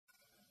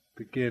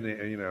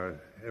begin,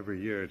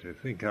 every year to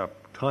think up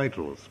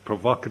titles,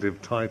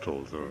 provocative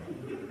titles, or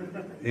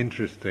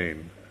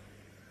interesting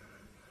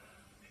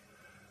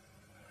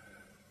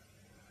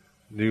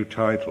new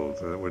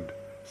titles that would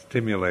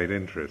stimulate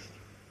interest.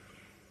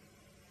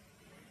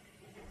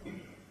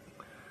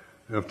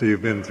 After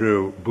you've been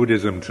through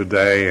Buddhism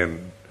today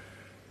and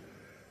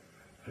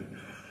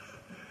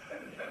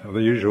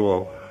the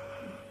usual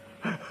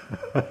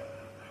the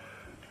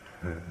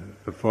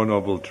Four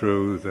Noble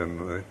Truths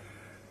and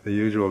the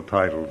usual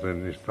titles,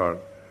 and you start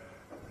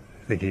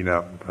thinking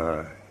up,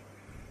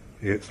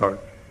 you start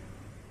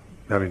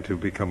having to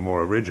become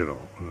more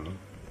original.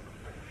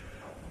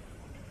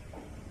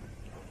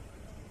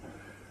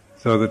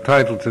 So the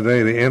title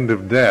today, The End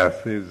of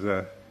Death, is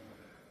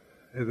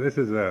this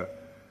is a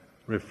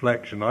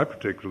reflection I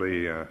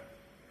particularly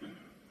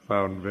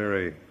found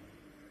very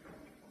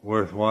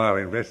worthwhile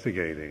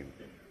investigating,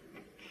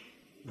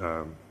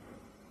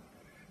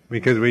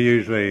 because we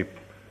usually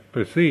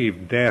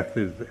perceive death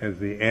as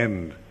the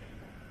end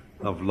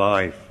of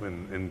life,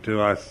 and to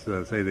us,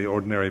 say the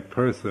ordinary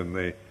person,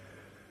 the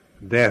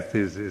death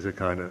is a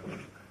kind of,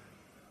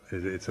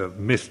 it's a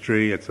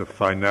mystery, it's a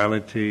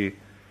finality,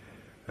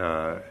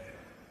 and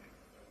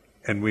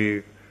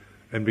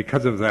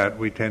because of that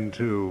we tend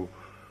to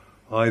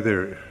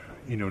either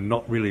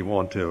not really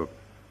want to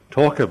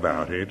talk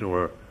about it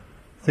or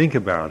think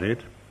about it,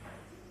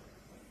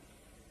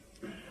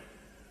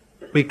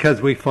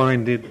 because we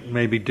find it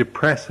maybe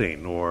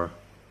depressing or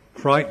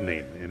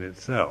frightening in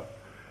itself.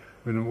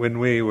 When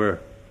we were,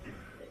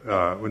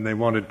 when they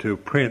wanted to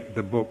print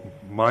the book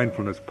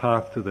Mindfulness: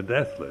 Path to the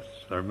Deathless,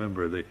 I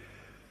remember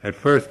at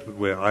first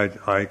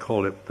I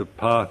called it The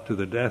Path to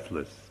the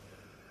Deathless.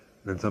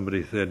 Then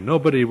somebody said,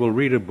 nobody will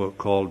read a book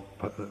called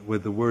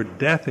with the word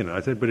death in it. I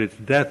said, but it's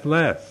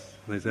deathless.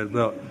 They said,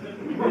 well,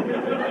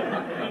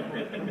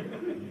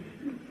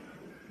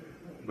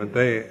 but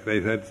they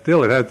said,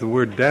 still it has the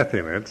word death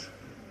in it.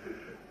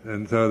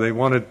 And so they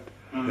wanted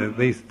at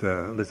least,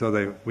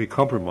 we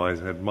compromised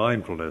and had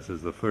mindfulness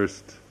as the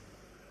first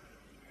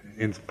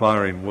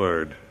inspiring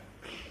word.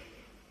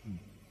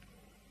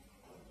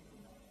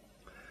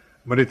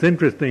 But it's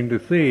interesting to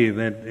see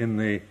that in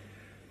the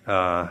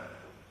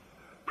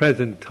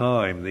present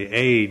time, the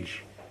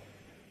age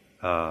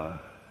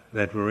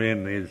that we're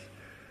in,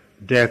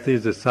 death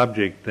is a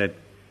subject that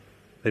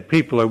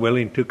people are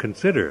willing to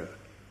consider,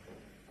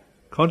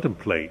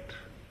 contemplate.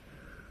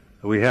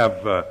 We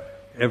have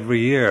every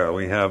year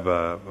we have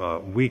a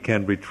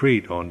weekend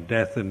retreat on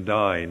death and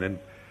dying,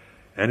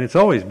 and it's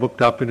always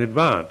booked up in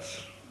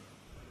advance.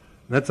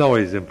 That's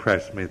always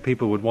impressed me.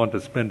 People would want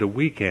to spend a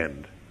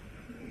weekend,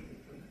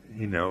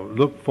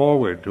 look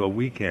forward to a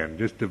weekend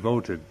just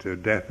devoted to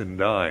death and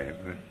dying.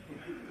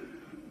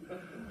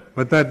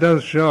 But that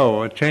does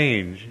show a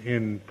change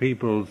in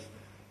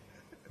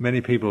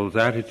many people's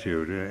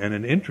attitude and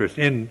an interest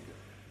in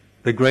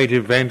the great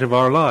event of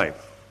our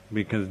life,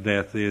 because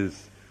death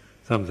is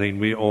something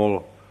we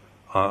will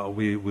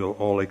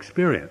all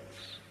experience.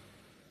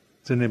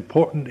 It's an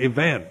important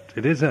event.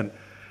 It isn't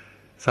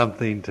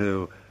something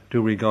to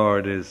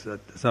regard as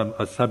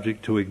a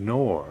subject to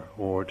ignore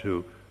or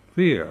to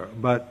fear,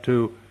 but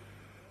to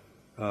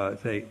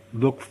say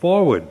look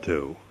forward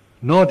to.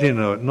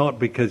 Not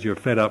because you're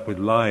fed up with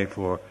life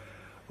or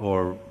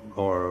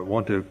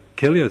want to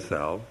kill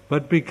yourself,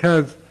 but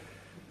because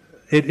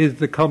it is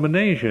the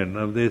culmination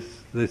of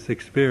this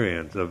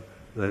experience of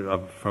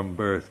from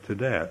birth to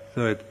death.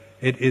 So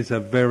it is a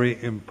very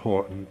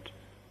important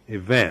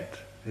event.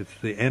 It's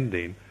the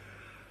ending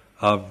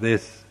of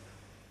this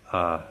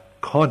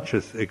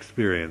conscious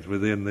experience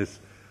within this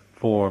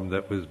form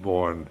that was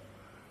born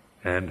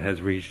and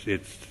has reached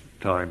its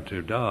time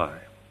to die.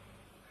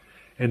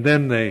 And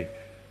then the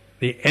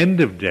end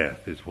of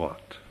death is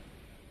what?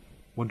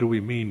 What do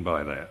we mean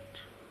by that?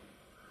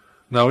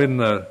 Now in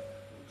the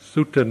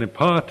Sutta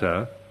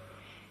Nipata,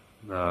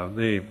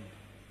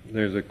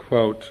 there's a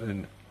quote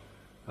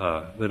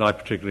that I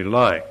particularly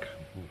like,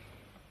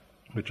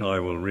 which I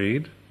will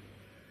read.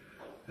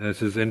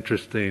 This is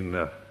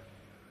interesting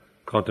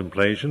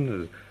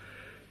contemplation.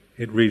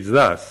 It reads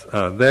thus: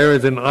 there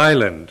is an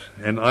island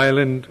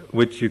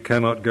which you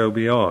cannot go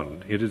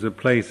beyond. It is a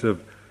place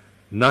of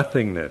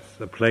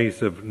nothingness, a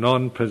place of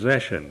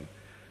non-possession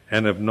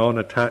and of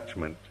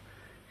non-attachment.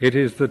 It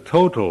is the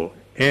total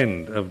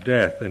end of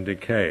death and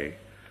decay,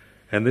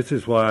 and this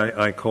is why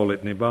I call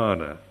it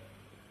nibbana.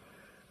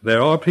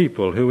 There are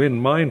people who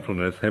in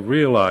mindfulness have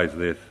realized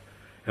this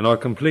and are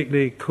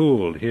completely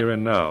cooled here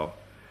and now.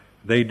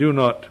 They do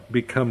not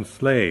become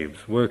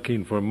slaves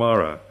working for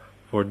Mara,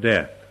 for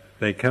death.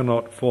 They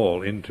cannot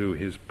fall into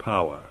his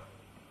power.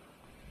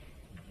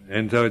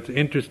 And so it's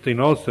interesting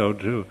also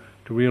to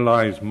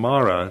realize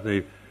Mara,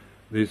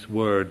 this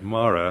word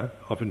Mara,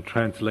 often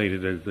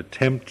translated as the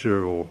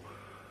tempter or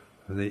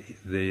the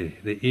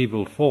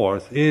evil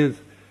force, is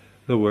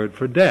the word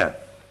for death.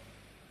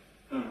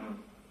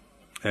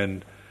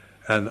 And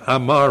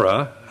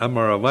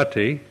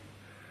Amaravati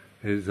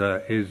is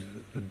the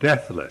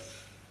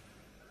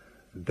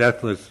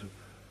deathless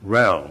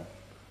realm.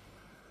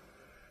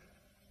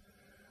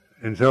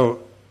 And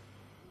so,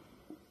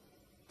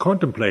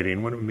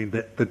 contemplating, what I mean,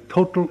 the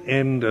total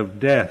end of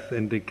death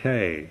and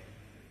decay,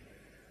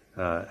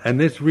 and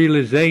this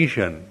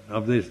realization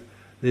of this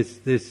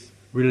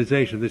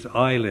realization of this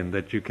island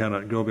that you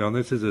cannot go beyond.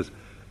 This is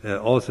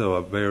also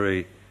a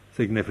very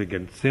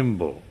significant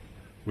symbol,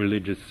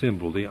 religious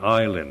symbol, the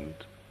island.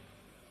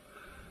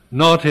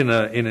 Not in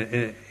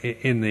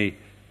the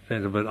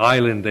sense of an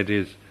island that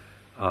is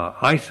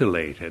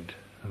isolated,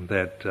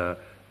 that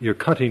you're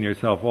cutting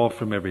yourself off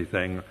from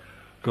everything,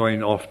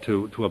 going off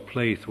to a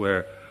place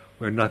where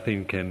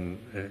nothing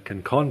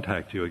can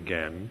contact you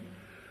again.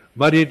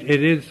 But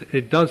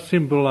it does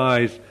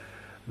symbolize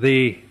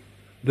the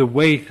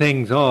way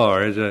things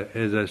are as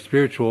a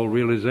spiritual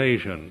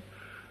realization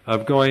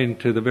of going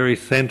to the very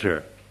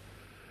center,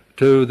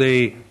 to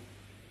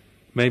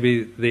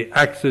maybe the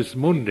axis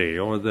mundi,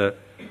 or the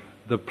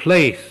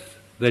place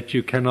that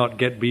you cannot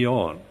get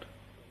beyond.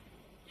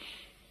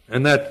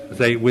 And that,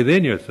 say,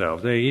 within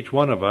yourself, each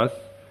one of us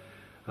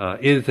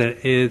is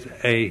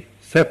a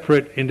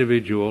separate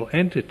individual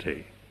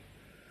entity.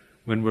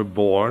 When we're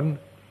born,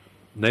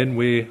 then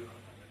we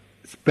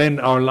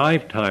spend our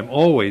lifetime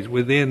always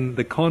within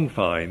the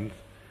confines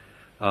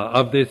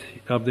of this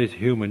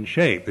human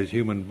shape, this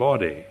human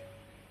body.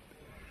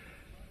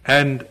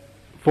 And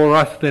for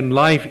us then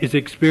life is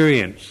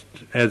experienced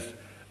as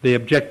the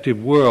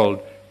objective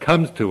world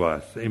comes to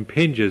us,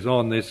 impinges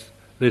on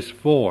this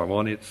form,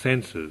 on its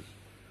senses.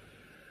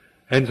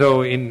 And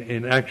so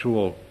in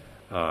actual,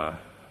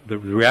 the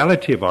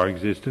reality of our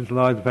existence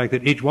lies in the fact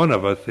that each one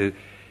of us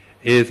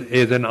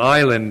is an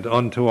island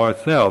unto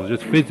ourselves,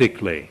 just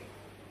physically.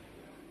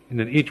 And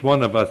that each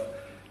one of us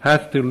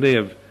has to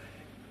live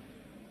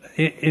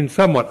in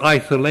somewhat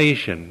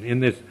isolation, in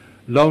this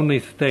lonely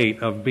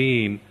state of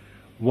being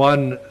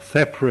one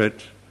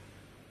separate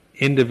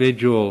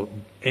individual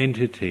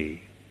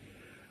entity.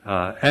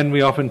 And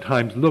we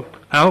oftentimes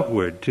look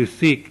outward to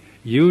seek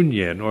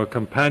union or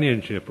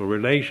companionship or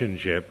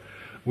relationship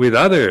with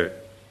other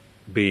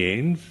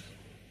beings,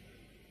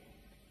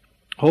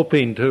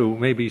 hoping to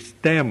maybe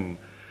stem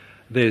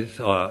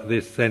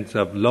this sense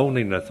of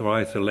loneliness or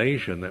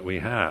isolation that we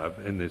have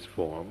in this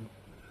form.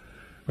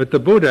 But the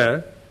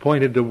Buddha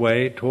pointed the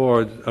way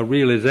towards a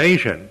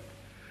realization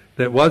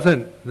that was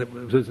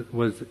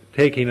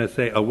taking us,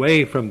 say,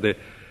 away from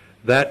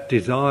that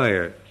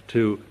desire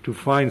to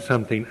find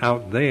something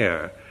out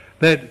there.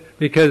 That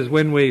because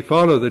when we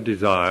follow the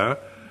desire,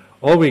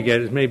 all we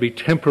get is maybe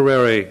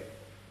temporary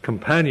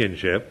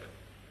companionship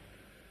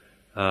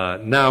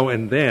now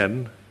and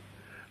then.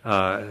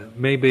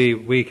 Maybe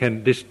we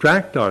can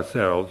distract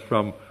ourselves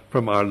from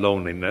our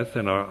loneliness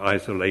and our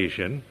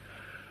isolation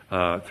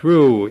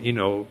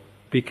through,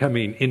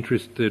 becoming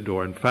interested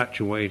or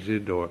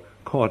infatuated or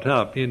caught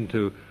up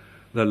into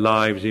the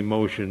lives,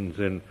 emotions,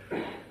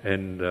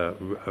 and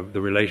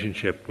the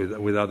relationship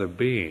with other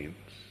beings.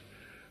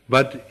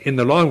 But in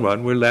the long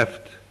run, we're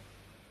left,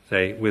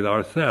 say, with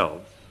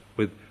ourselves,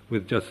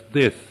 with just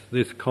this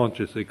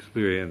conscious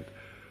experience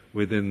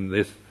within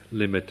this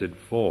limited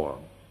form.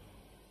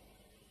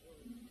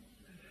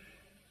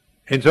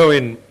 And so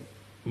in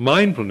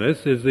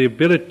mindfulness is the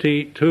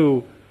ability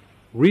to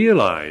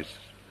realize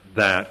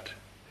that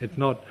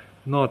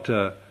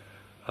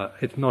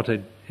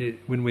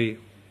when we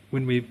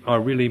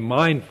are really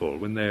mindful,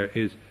 when there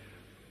is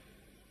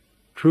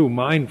true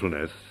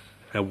mindfulness,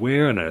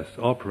 awareness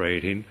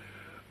operating,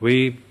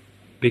 we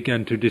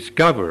begin to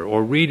discover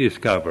or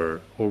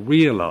rediscover or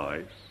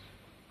realize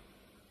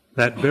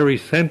that very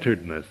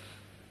centeredness,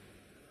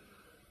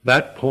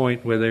 that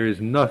point where there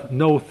is no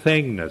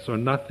thingness or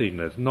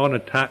nothingness,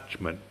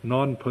 non-attachment,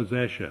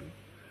 non-possession,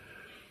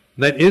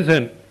 that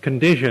isn't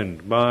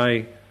conditioned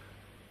by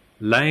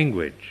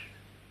language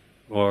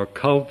or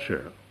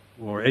culture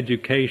or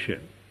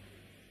education.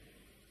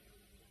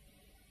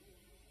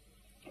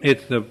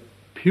 It's the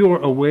pure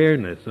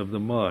awareness of the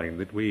mind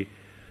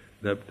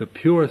that the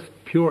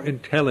pure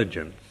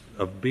intelligence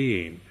of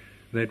being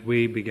that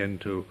we begin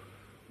to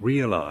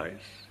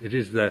realize. It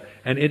is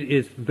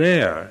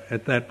there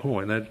at that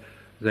point that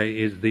there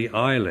is the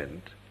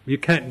island. You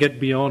can't get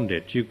beyond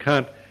it. You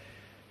can't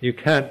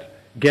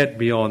get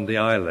beyond the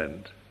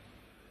island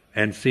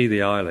and see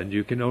the island.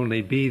 You can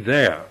only be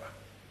there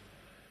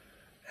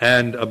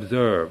and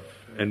observe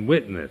and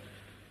witness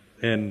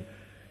and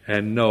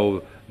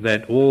know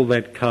that all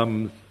that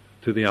comes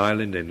to the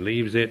island and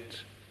leaves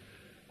it,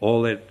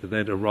 all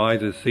that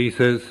arises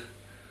ceases,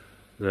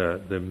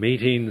 the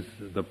meetings,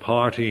 the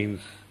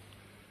partings,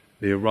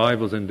 the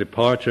arrivals and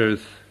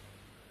departures,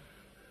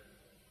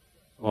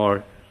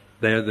 or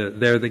they're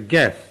the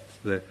guests,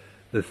 the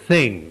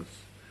things,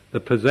 the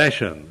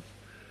possessions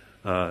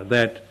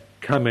that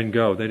come and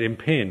go, that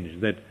impinge,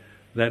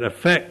 that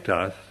affect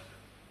us,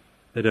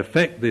 that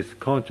affect this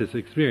conscious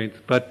experience,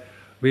 but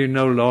we're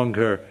no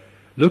longer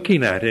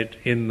looking at it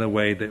in the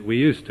way that we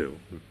used to.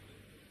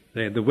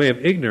 The way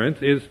of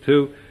ignorance is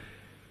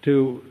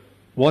to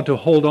want to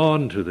hold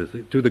on to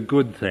the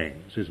good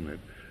things, isn't it?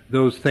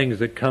 Those things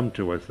that come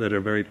to us that are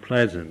very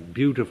pleasant,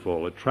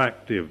 beautiful,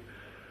 attractive,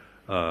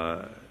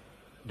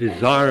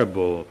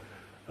 desirable,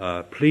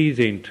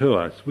 pleasing to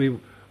us,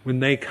 when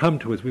they come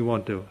to us, we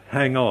want to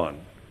hang on,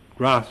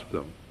 grasp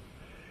them.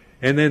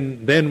 And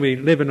then we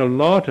live in a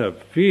lot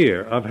of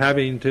fear of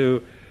having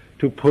to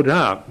put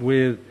up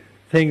with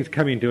things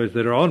coming to us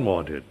that are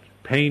unwanted,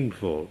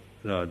 painful,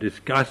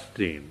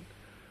 disgusting,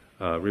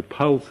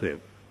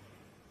 repulsive.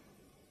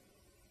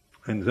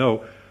 And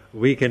so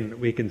we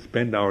can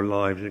spend our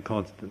lives in a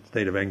constant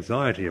state of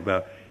anxiety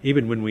about,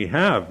 even when we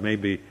have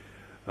maybe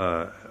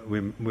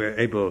we're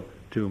able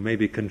to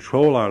maybe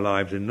control our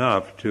lives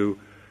enough to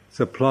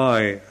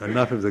supply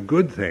enough of the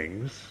good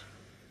things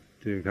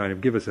to kind of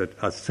give us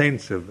a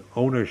sense of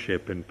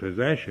ownership and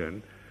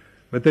possession,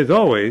 but there's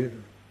always,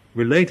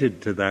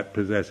 related to that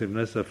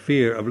possessiveness, a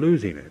fear of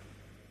losing it.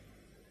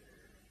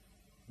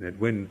 That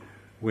when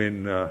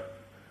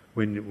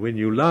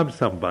you love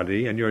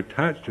somebody and you're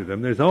attached to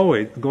them, there's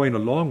always, going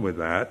along with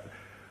that,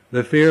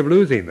 the fear of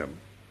losing them.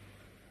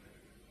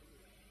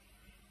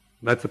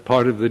 That's a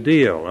part of the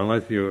deal,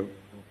 unless you're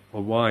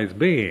a wise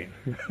being.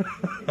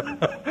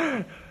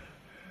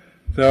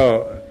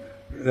 So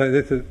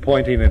this is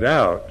pointing it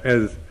out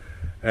as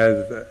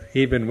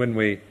even when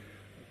we,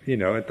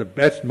 at the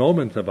best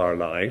moments of our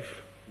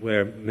life,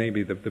 where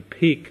maybe the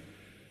peak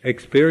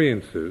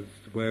experiences,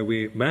 where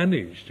we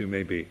manage to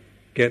maybe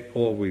get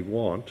all we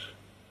want,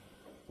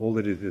 all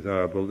that is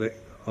desirable,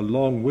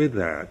 along with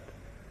that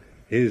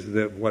is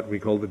what we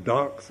call the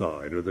dark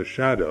side, or the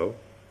shadow,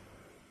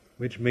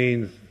 which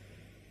means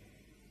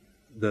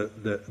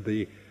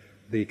the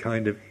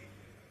kind of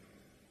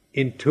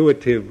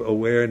intuitive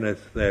awareness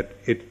that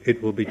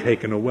it will be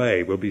taken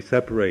away, will be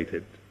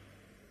separated.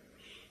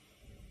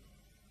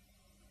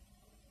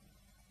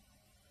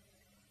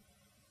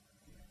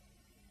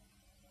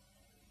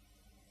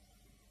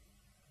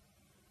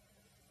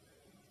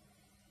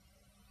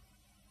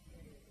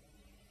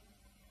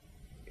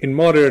 In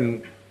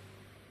modern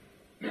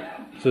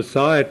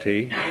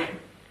society,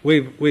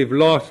 we've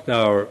lost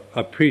our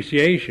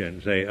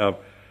appreciation, say, of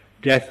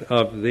death,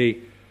 of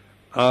the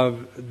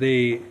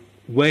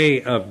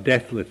way of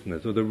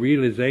deathlessness, or the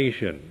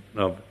realization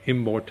of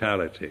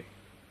immortality.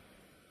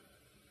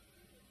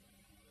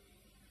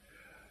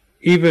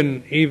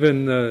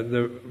 Even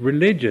the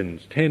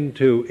religions tend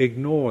to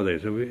ignore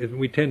this.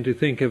 We tend to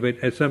think of it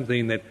as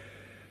something that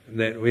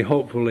we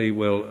hopefully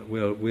will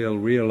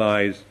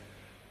realize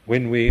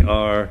when we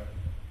die.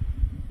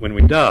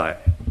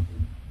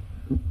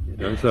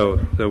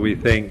 So we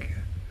think,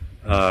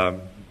 well,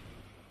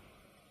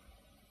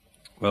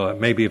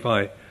 maybe if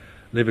I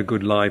live a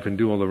good life and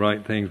do all the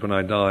right things, when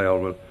I die I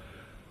will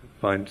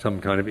find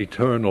some kind of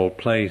eternal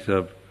place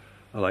of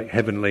like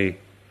heavenly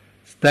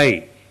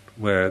state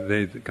where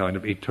there's a kind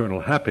of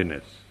eternal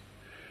happiness.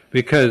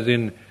 Because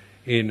in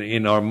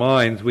our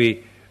minds,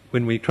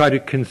 when we try to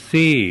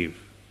conceive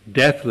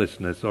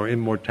deathlessness or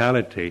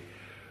immortality,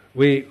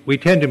 we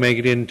tend to make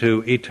it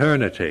into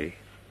eternity,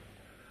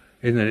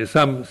 isn't it?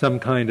 Some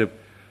kind of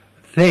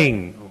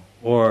thing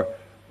or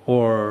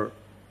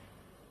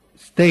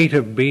state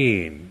of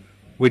being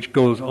which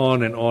goes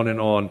on and on and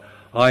on,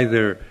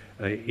 either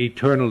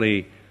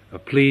eternally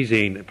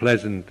pleasing,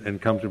 pleasant and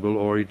comfortable,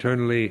 or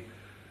eternally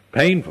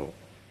painful,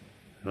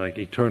 like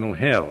eternal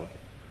hell,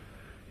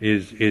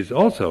 is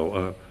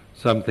also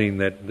something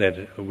that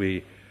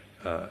we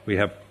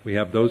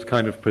have those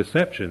kind of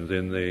perceptions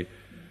in the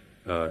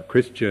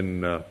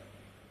Christian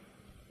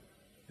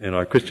in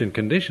our Christian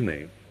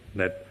conditioning,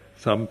 that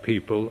some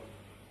people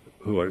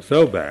who are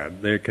so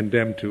bad they're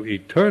condemned to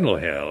eternal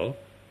hell,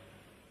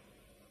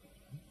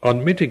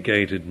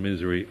 unmitigated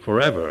misery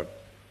forever,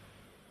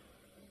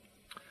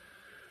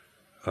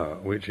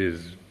 which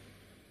is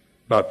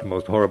about the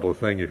most horrible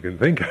thing you can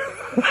think of.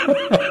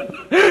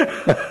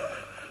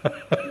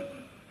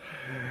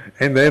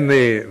 And then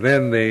the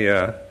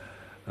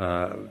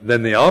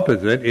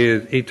opposite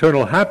is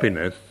eternal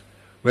happiness,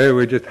 where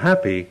we're just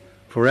happy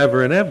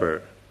forever and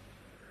ever,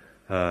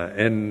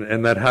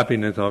 and that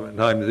happiness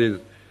oftentimes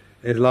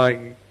is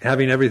like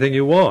having everything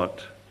you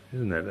want,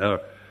 isn't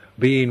it?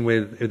 Being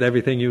with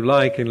everything you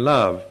like and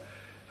love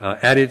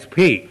at its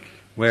peak,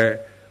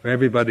 where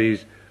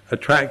everybody's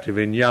attractive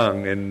and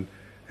young and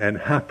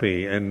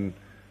happy and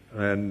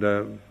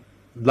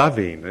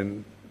loving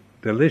and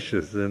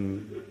delicious,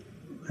 and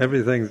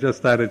everything's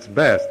just at its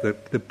best.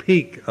 The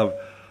peak of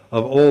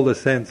all the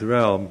sense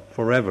realm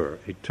forever,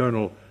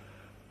 eternal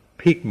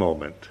peak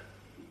moment,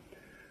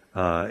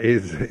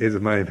 is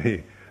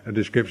maybe a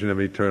description of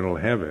eternal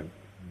heaven.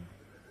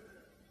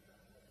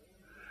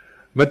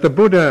 But the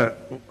Buddha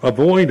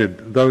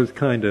avoided those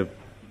kind of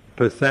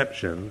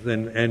perceptions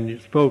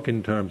and spoke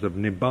in terms of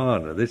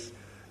nibbana. This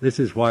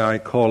is why I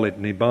call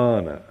it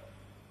nibbana,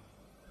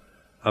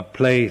 a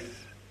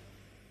place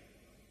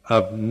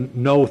of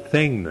no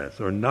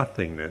thingness or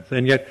nothingness.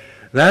 And yet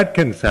that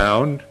can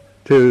sound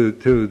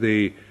to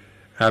the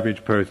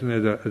average person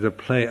as a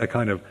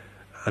kind of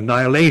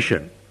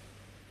annihilation,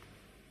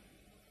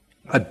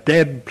 a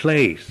dead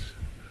place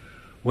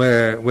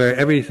where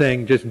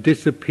everything just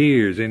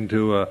disappears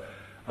into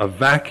a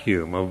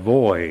vacuum, a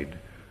void,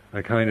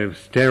 a kind of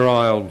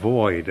sterile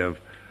void of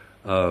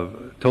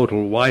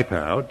total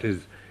wipeout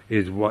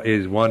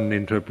is one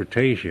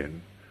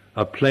interpretation,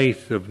 a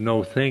place of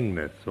no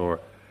thingness, or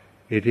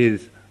it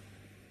is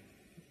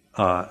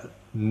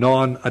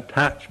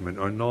non-attachment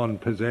or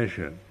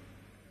non-possession.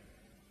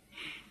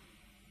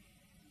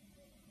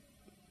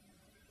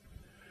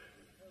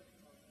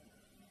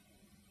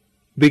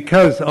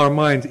 Because our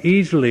minds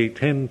easily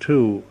tend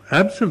to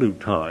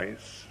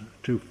absolutize,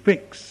 to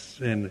fix,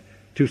 and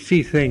to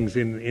see things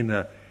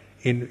in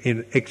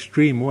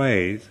extreme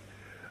ways,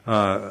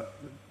 and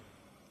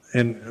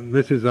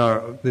this is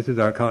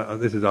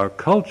our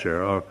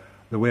culture, or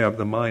the way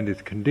the mind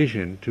is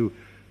conditioned to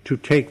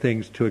take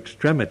things to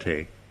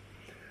extremity.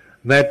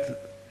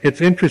 That it's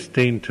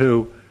interesting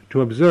to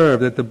observe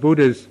that the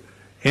Buddha's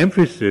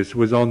emphasis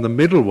was on the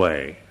middle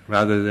way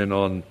rather than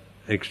on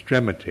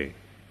extremity.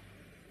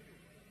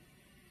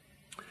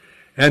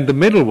 And the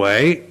middle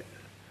way,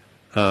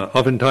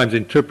 oftentimes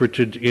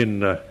interpreted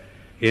in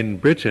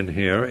Britain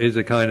here, is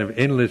a kind of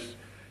endless,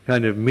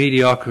 kind of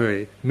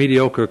mediocre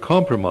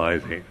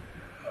compromising,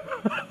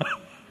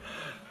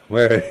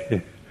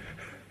 where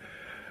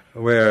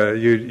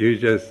you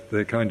just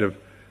kind of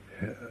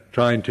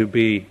trying to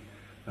be,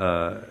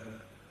 not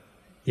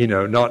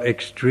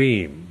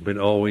extreme, but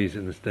always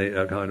in the state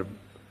of kind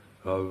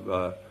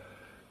of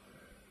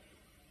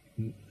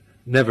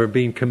never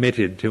being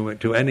committed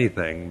to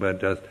anything,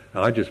 but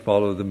I just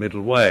follow the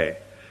middle way,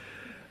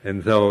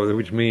 and so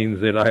which means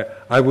that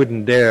I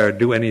wouldn't dare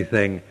do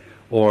anything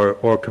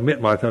or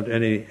commit myself to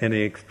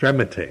any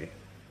extremity.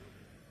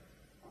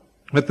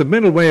 But the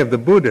middle way of the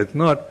Buddha, it's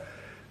not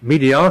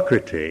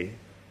mediocrity,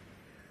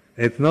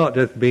 it's not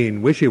just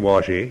being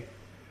wishy-washy,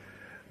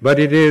 but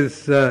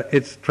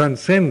it's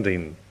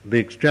transcending the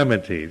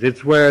extremities.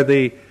 It's where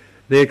the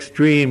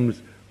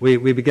extremes, we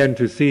begin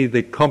to see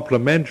the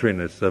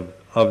complementariness of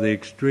the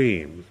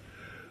extremes.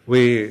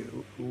 We're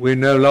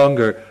no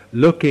longer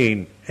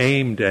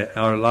aimed at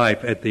our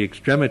life at the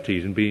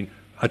extremities and being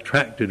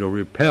attracted or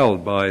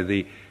repelled by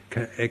the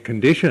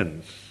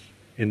conditions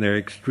in their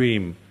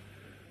extreme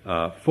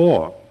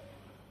form,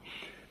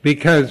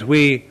 because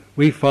we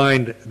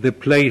find the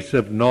place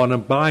of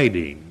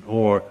non-abiding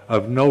or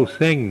of no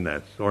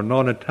thingness or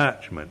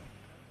non-attachment,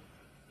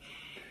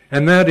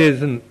 and that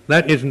isn't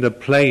a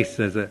place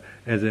as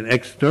an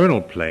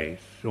external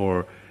place,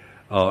 or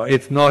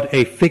it's not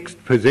a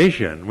fixed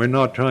position. We're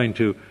not trying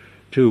to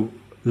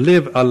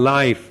live a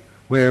life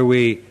where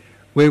we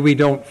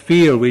don't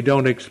feel, we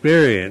don't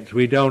experience,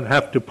 we don't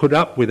have to put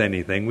up with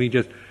anything. We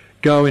just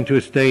go into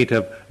a state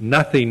of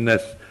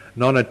nothingness,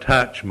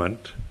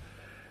 non-attachment,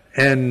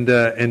 and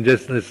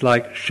just it's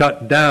like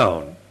shut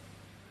down,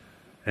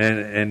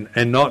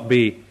 and not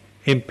be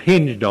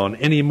impinged on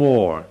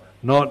anymore,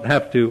 not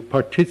have to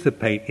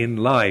participate in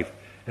life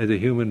as a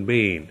human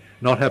being,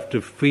 not have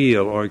to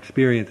feel or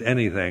experience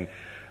anything,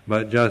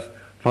 but just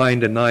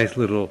find a nice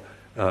little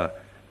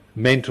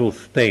mental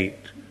state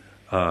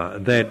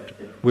that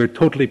we're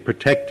totally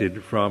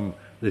protected from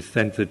the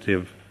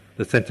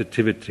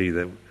sensitivity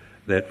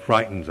that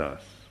frightens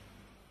us.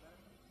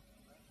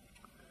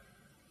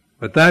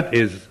 But that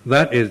is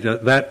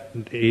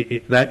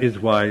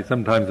why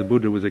sometimes the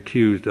Buddha was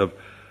accused of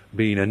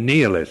being a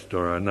nihilist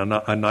or an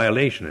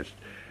annihilationist,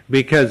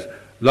 because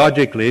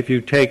logically, if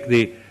you take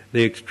the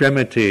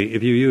extremity,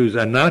 if you use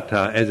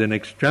anatta as an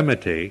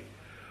extremity,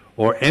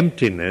 or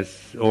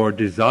emptiness, or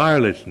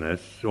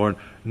desirelessness, or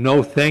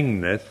no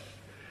thingness,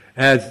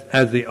 as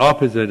the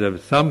opposite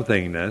of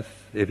somethingness,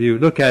 if you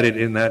look at it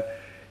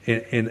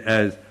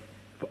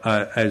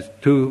as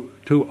two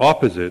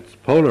opposites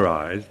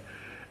polarized,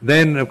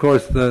 then of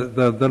course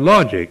the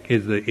logic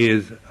is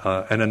an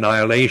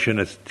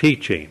annihilationist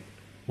teaching.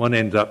 One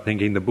ends up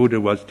thinking the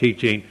Buddha was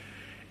teaching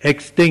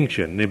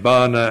extinction,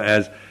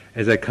 nibbana,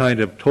 as a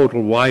kind of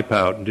total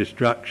wipeout and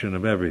destruction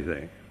of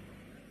everything.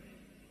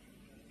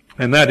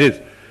 And that is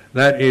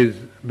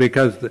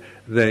because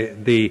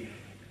the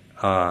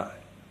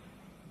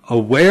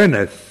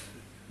awareness,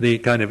 the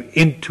kind of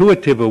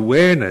intuitive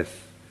awareness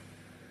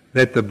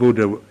that the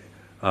Buddha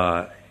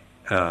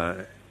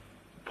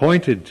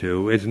pointed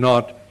to is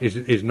not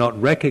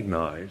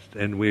recognized,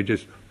 and we're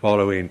just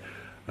following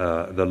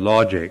the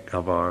logic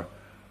of our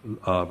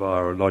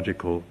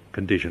logical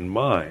conditioned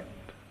mind.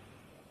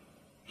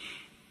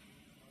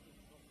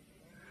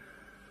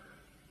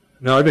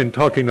 Now, I've been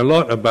talking a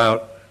lot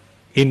about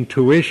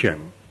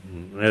intuition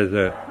as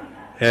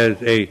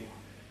a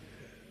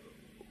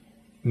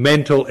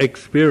mental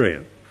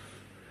experience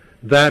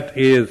that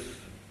is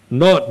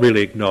not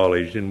really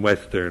acknowledged in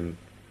Western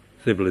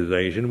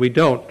civilization. We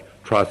don't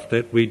trust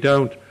it. We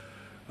don't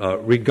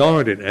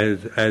regard it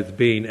as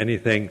being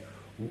anything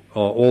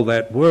all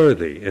that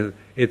worthy.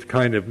 It's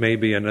kind of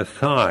maybe an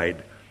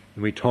aside,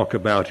 and we talk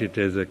about it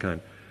as a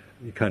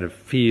you kind of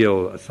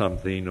feel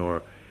something,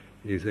 or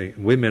you say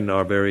women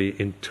are very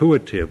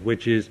intuitive,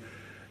 which is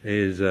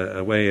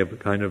a way of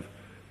kind of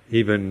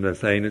even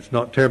saying it's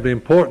not terribly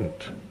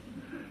important.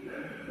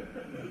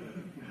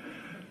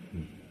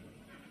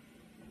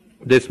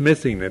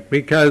 Dismissing it,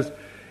 because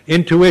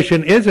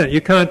intuition isn't,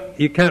 you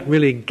can't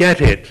really get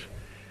it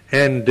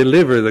and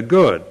deliver the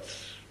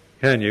goods,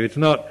 can you? It's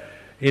not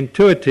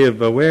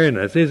intuitive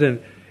awareness.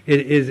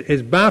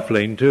 Is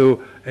baffling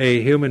to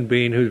a human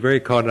being who's very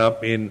caught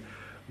up in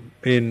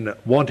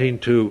wanting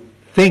to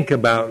think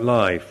about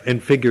life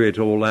and figure it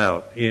all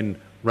out in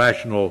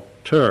rational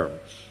terms.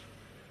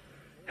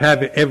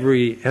 Have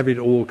it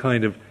all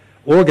kind of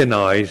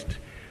organized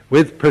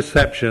with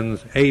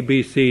perceptions, A,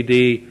 B, C,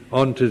 D,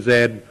 on to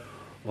Z,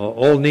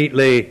 all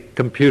neatly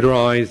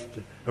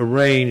computerized,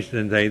 arranged,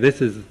 and say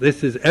this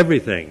is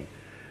everything,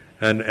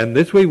 and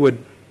this we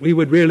would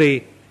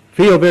really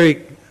feel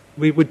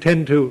we would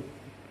tend to,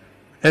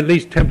 at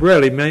least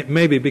temporarily,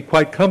 maybe be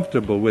quite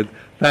comfortable with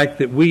the fact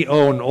that we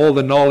own all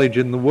the knowledge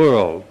in the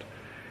world,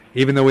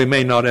 even though we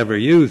may not ever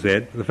use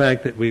it. The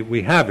fact that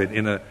we have it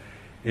in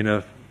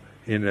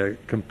a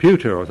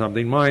computer or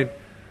something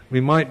we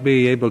might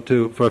be able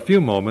to, for a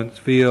few moments,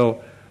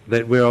 feel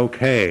that we're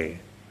okay,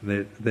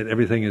 that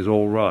everything is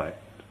all right.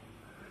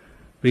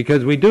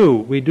 Because we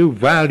do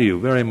value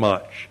very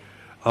much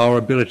our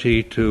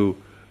ability to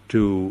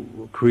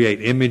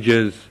create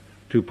images,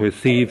 to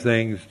perceive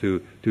things,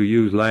 to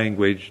use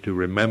language, to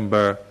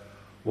remember.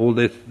 All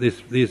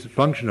this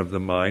function of the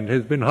mind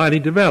has been highly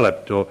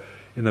developed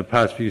in the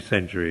past few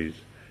centuries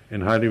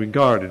and highly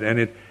regarded. And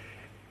it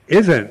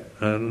isn't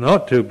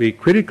not to be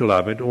critical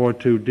of it or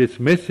to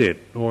dismiss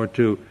it or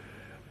to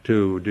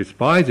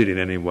despise it in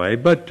any way,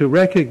 but to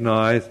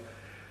recognize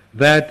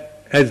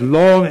that as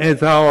long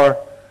as our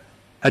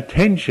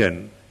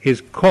attention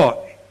is caught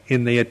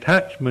in the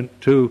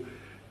attachment to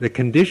the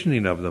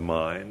conditioning of the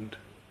mind,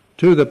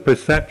 to the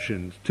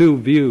perceptions, to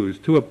views,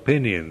 to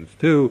opinions,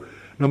 to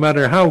no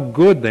matter how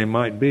good they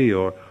might be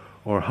or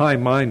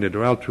high-minded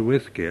or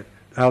altruistic,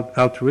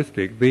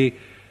 the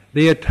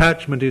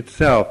attachment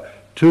itself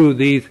to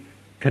these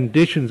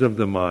conditions of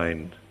the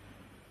mind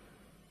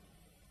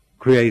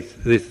creates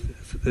this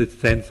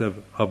sense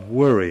of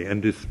worry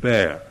and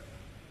despair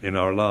in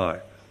our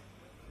lives.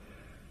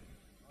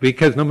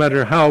 Because no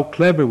matter how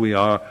clever we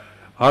are,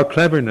 our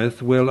cleverness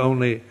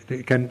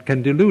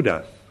can delude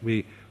us.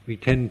 We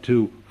tend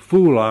to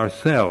fool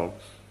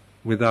ourselves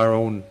with our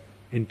own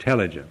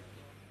intelligence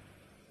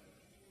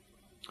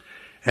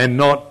and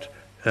not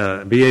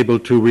be able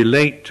to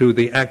relate to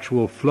the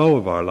actual flow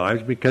of our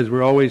lives, because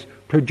we're always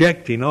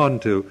projecting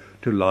onto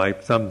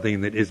life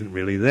something that isn't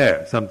really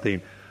there,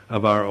 something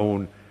of our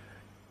own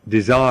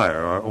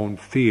desire, our own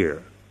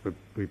fear.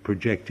 We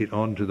project it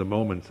onto the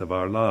moments of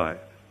our life.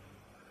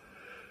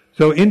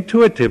 So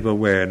intuitive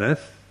awareness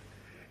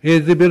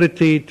is the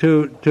ability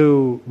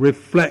to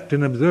reflect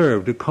and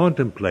observe, to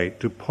contemplate,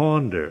 to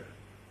ponder.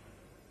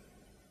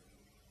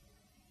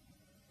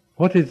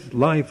 What is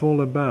life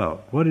all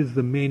about? What is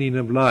the meaning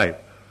of life?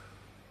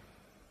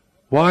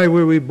 Why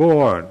were we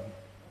born?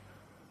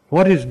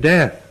 What is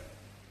death?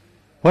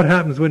 What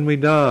happens when we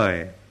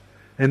die?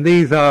 And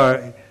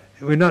we're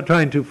not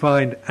trying to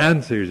find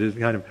answers as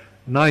kind of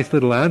nice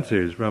little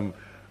answers from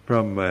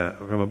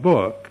a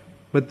book,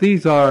 but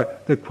these are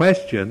the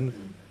questions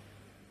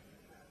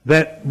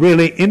that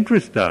really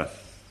interest us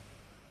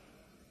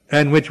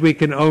and which we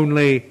can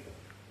only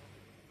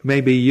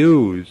maybe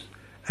use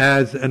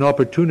as an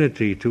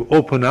opportunity to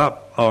open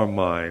up our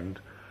mind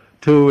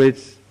to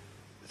its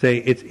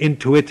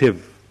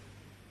intuitive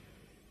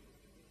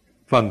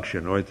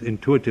function or its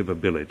intuitive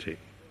ability.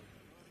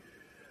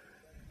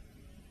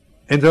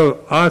 And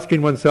so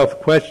asking oneself a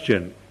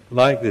question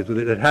like this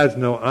that has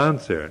no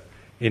answer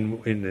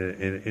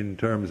in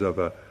terms of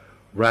a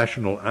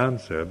rational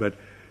answer, but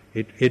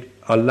it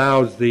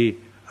allows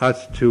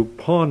us to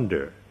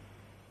ponder,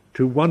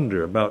 to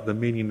wonder about the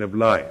meaning of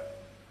life,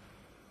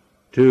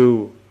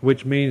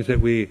 which means that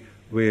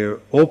we're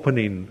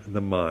opening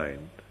the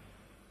mind.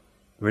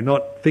 We're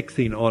not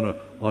fixing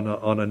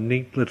on a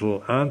neat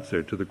little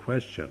answer to the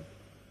question,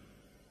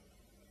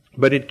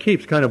 but it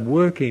keeps kind of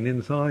working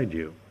inside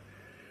you.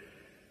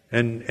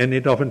 And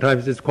it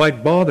oftentimes is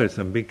quite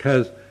bothersome,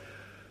 because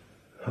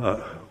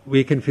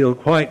we can feel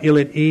quite ill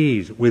at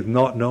ease with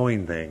not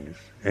knowing things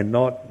and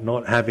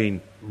not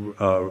having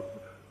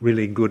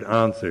really good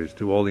answers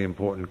to all the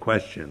important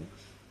questions.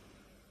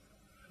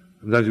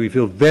 Sometimes we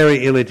feel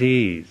very ill at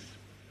ease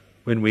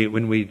when we're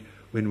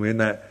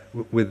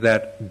with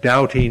that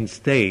doubting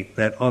state,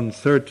 that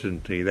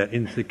uncertainty, that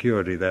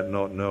insecurity, that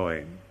not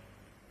knowing.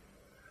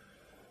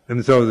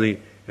 And so the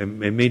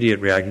immediate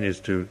reaction is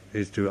to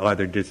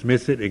either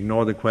dismiss it,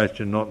 ignore the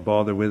question, not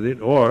bother with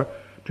it, or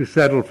to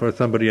settle for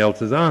somebody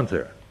else's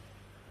answer.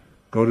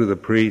 Go to the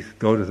priest,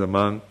 go to the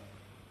monk,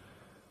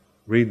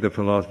 read the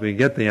philosophy,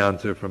 get the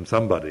answer from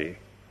somebody,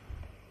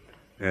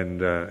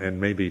 and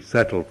maybe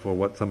settle for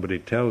what somebody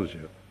tells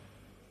you.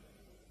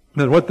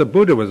 And what the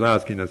Buddha was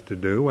asking us to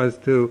do was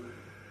to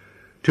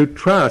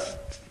trust,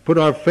 put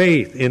our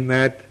faith in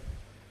that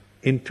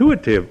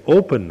intuitive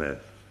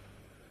openness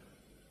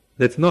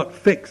that's not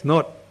fixed,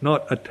 not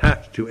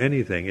attached to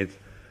anything. It's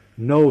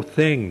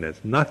no-thingness,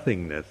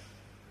 nothingness,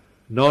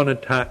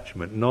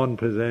 non-attachment,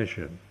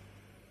 non-possession.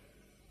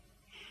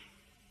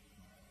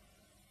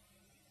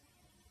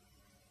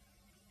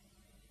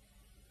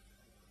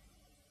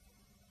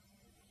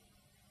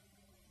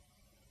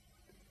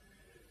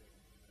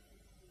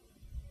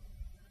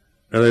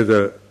 And there's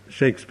a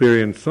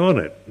Shakespearean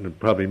sonnet, that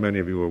probably many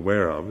of you are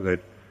aware of,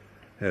 that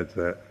has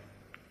that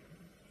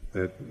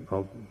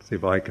I'll see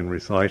if I can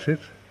recite it.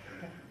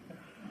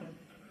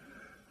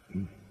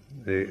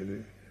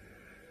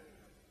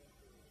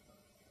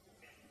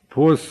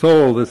 Poor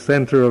soul, the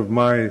centre of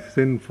my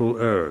sinful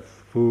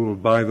earth,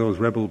 fooled by those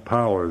rebel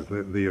powers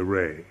that thee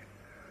array.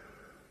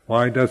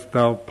 Why dost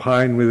thou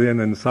pine within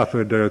and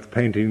suffer dearth,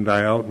 painting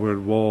thy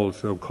outward walls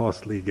so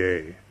costly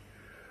gay?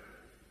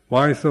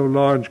 Why so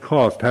large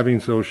cost, having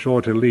so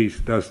short a lease,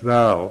 dost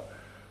thou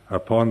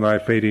upon thy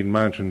fading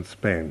mountain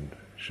spend?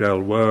 Shall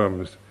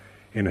worms,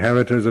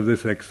 inheritors of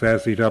this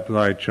excess, eat up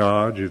thy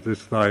charge? Is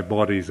this thy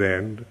body's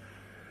end?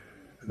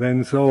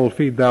 Then, soul,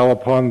 feed thou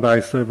upon thy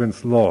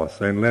servant's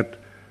loss, and let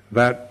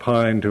that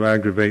pine to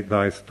aggravate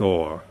thy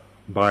store.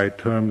 By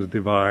terms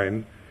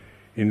divine,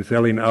 in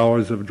selling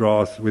hours of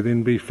dross,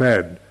 within be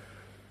fed,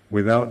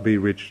 without be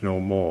rich no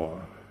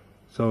more.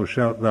 So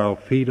shalt thou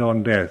feed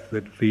on death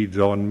that feeds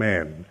on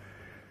men,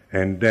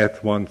 and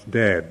death once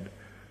dead,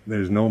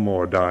 there's no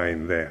more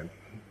dying then.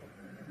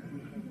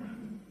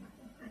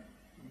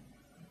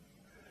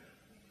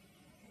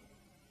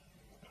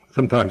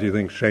 Sometimes you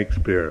think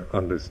Shakespeare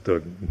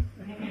understood.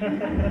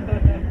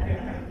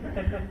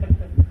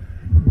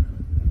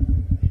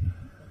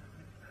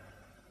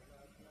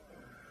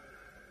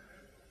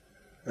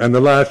 And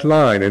the last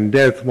line, and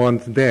death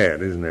once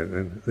dead, isn't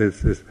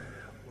it?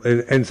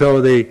 And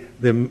so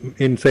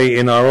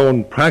in our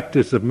own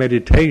practice of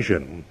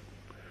meditation,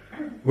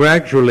 we're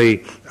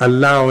actually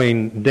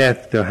allowing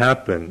death to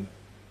happen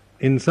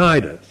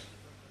inside us.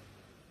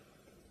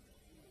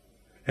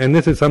 And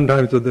this is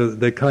sometimes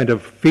the kind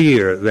of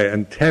fear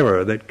and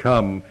terror that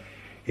come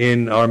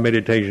in our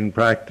meditation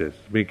practice,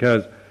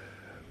 because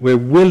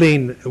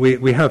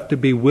we have to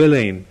be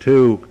willing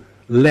to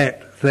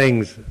let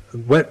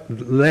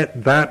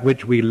that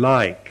which we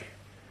like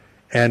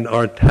and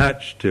are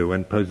attached to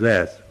and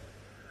possess.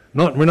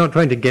 We're not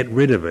trying to get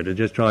rid of it, we're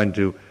just trying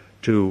to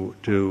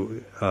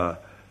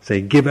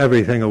say give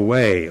everything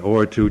away,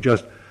 or to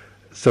just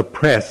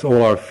suppress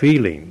all our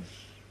feelings.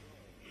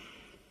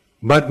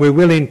 But we're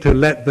willing to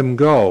let them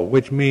go,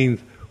 which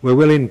means we're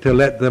willing to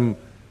let them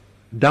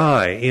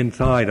die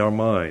inside our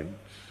minds.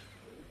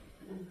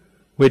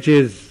 Which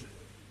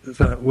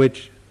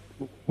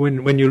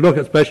when you look,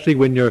 especially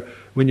when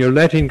you're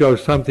letting go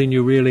something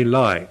you really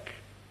like,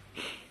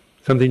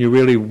 something you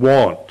really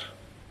want,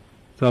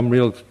 some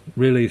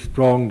really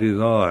strong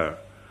desire,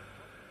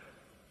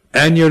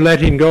 and you're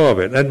letting go of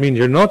it, that means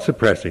you're not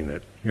suppressing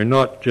it. You're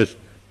not just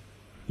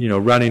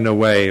running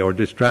away or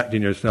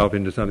distracting yourself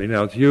into something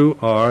else. You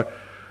are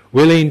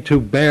willing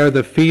to bear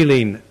the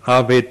feeling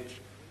of it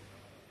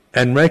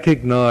and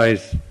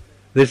recognize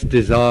this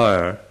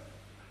desire,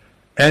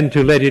 and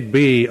to let it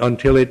be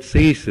until it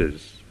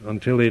ceases,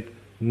 until it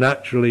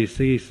naturally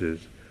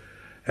ceases.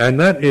 And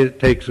that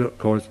takes, of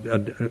course,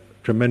 a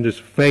tremendous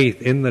faith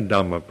in the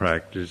Dhamma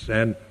practice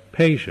and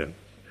patience.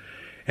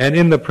 And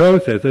in the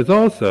process, there's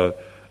also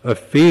a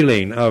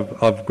feeling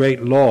of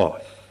great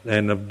loss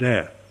and of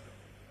death,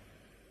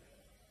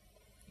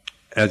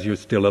 as you're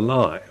still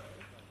alive.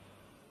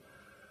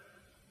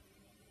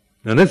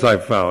 And this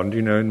I've found,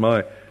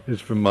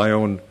 this from my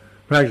own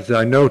practice,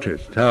 I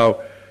noticed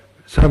how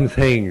some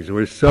things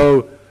were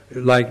so,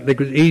 it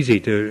was easy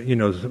to,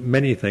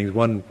 many things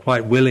one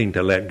quite willing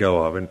to let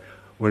go of, and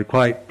were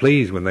quite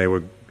pleased when they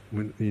were,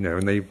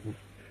 and they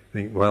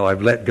think, well,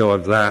 I've let go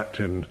of that,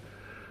 and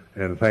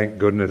thank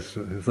goodness,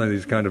 it's like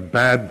these kind of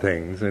bad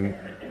things and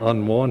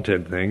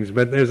unwanted things,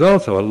 but there's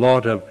also a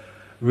lot of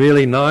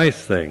really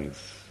nice things,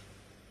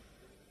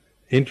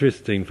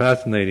 interesting,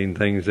 fascinating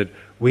things that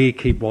we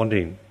keep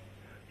wanting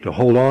to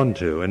hold on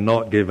to and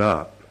not give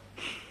up.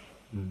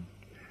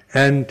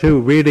 And to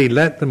really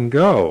let them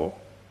go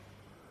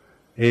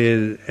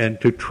and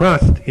to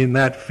trust in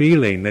that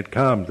feeling that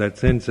comes, that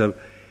sense of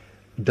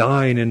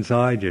dying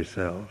inside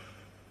yourself.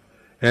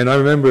 And I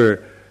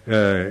remember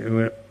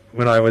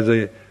when I was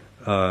a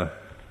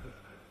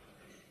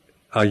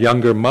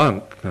younger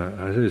monk,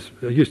 I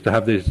used to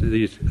have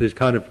these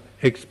kind of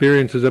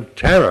experiences of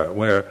terror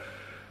where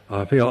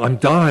I feel I'm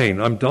dying.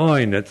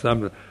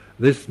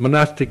 This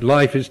monastic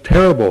life is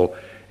terrible.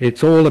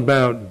 It's all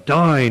about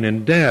dying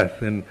and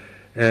death, and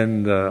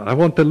I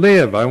want to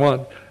live.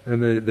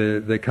 And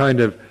the kind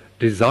of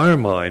desire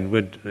mind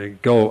would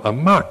go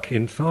amok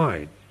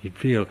inside. You'd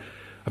feel,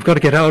 I've got to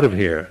get out of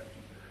here.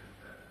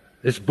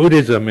 This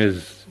Buddhism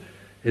is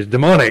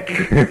demonic.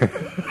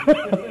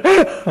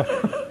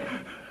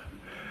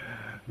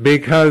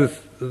 Because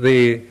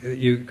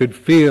you could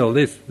feel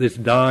this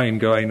dying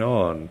going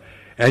on,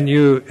 and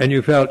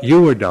you felt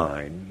you were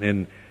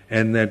dying,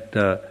 and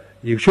that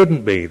you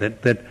shouldn't be.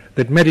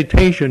 That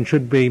meditation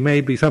should be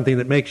maybe something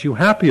that makes you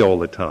happy all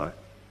the time.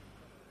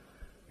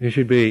 You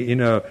should be,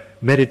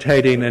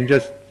 meditating and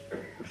just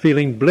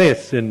feeling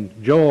bliss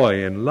and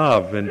joy and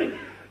love and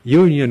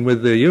union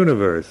with the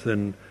universe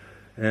and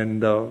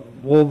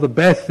all the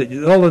best,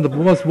 all of the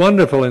most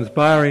wonderful,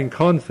 inspiring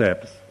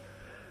concepts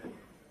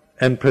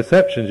and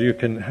perceptions you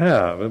can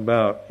have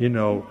about,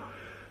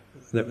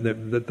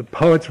 that the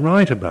poets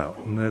write about,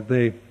 and that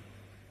the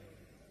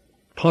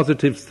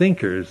positive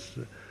thinkers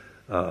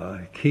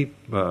keep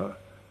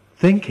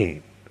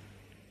thinking.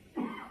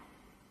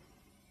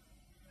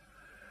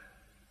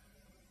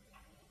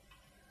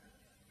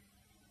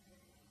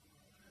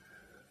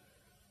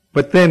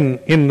 But then,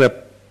 in the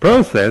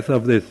process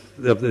of this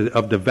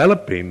of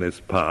developing this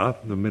path,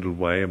 the middle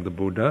way of the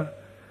Buddha,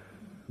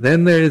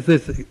 then there is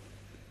this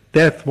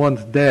death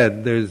once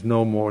dead, there's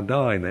no more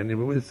dying. And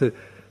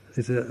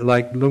it's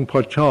like Luang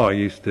Por Chah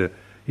used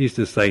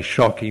to say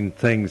shocking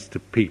things to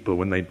people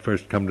when they'd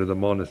first come to the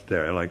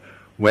monastery, like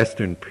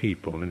Western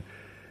people, and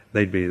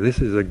they'd be, this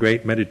is a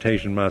great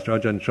meditation master.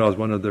 Ajahn Chah is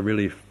one of the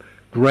really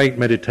great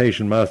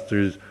meditation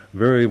masters,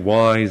 very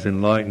wise,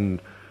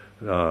 enlightened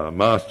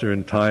master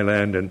in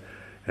Thailand,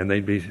 and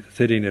they'd be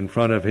sitting in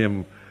front of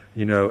him,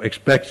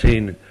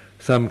 expecting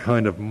some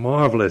kind of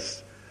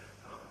marvelous,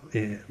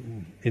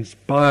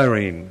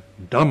 inspiring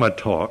Dhamma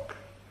talk,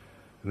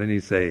 and then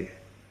he'd say,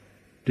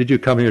 "Did you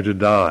come here to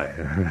die?"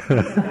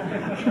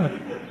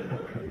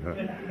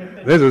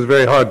 This was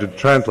very hard to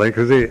translate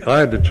because I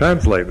had to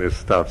translate this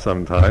stuff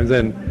sometimes,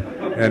 and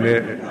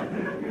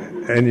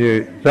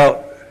you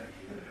felt,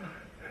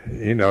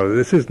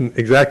 this isn't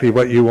exactly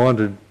what you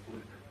wanted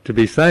to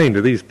be saying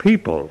to these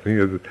people.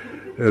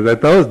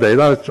 That those days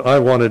I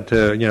wanted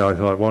to,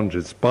 I wanted to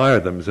inspire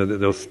them so that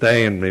they'll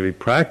stay and maybe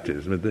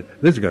practice. But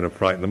this is going to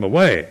frighten them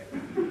away.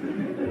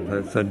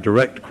 That's a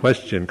direct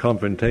question,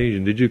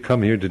 confrontation. Did you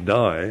come here to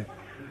die?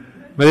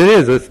 But it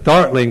is a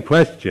startling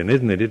question,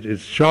 isn't it?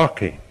 It's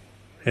shocking.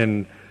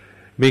 And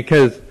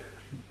because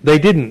they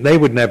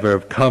would never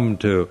have come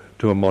to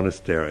a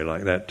monastery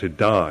like that to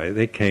die.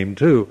 They came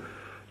to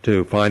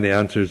find the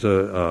answers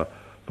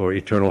for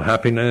eternal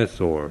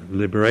happiness or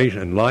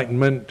liberation,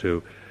 enlightenment,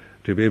 to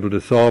be able to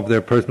solve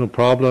their personal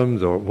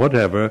problems or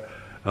whatever.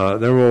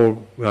 They're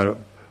all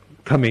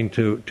coming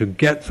to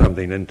get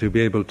something and to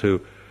be able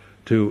to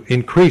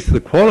increase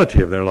the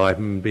quality of their life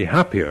and be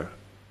happier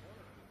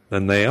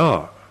than they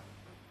are.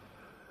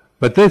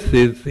 But this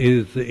is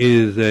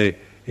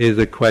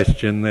a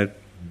question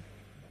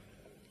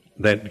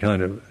that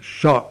kind of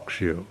shocks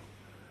you.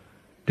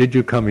 Did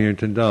you come here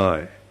to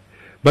die?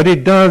 But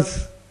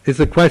it's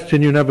a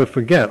question you never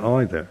forget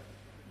either.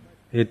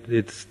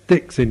 It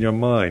sticks in your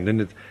mind,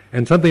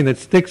 and something that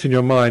sticks in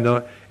your mind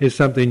is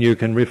something you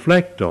can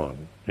reflect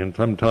on. And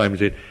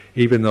sometimes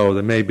even though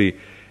there may be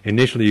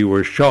initially you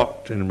were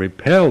shocked and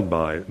repelled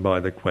by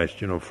the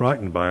question or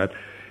frightened by it,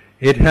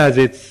 it has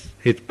its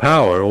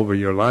power over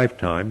your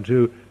lifetime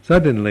to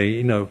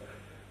suddenly,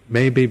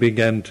 maybe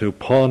begin to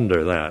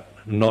ponder that,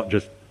 not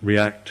just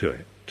react to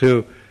it,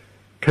 to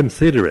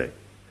consider it,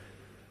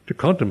 to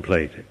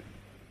contemplate it.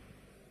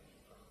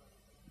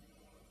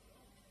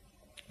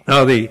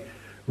 Now the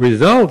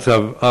results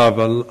of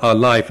a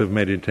life of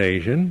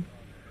meditation,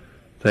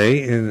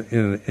 say,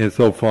 in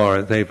so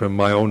far, say, from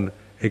my own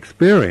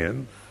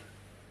experience,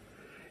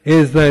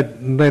 is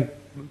that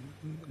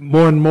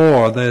more and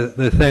more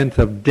the sense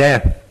of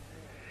death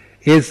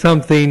is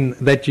something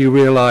that you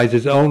realize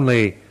is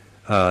only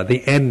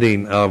the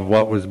ending of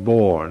what was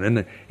born.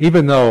 And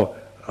even though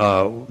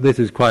this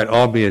is quite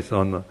obvious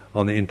on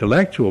the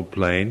intellectual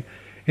plane,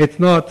 it's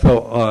not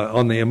so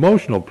on the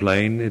emotional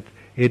plane.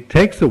 It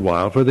takes a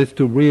while for this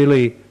to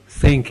really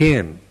sink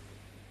in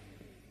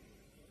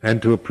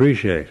and to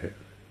appreciate it.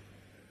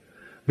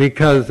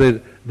 Because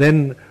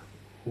then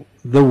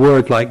the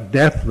words like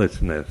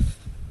deathlessness,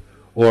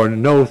 or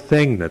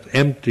no-thingness,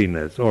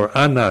 emptiness, or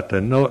anatta,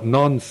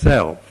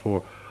 non-self,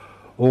 or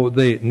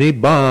the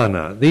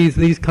nibbana,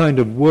 these kind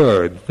of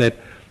words that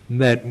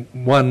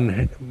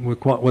one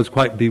was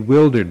quite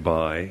bewildered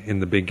by in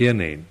the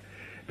beginning,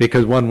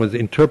 because one was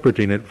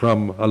interpreting it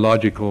from a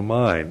logical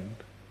mind.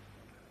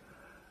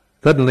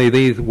 Suddenly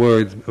these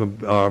words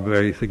are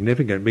very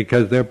significant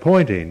because they're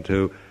pointing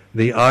to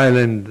the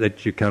island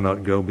that you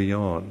cannot go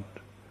beyond.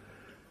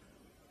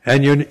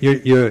 And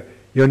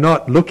you're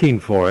not looking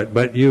for it,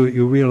 but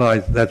you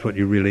realize that's what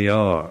you really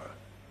are,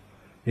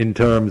 in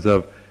terms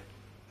of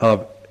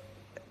the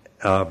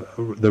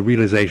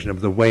realization of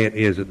the way it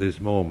is at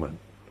this moment.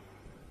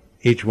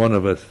 Each one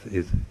of us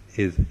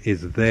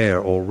is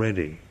there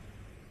already,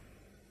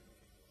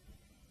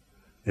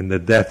 in the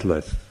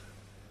deathless,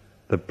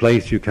 the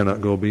place you cannot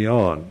go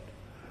beyond,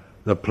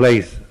 the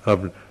place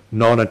of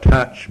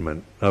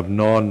non-attachment, of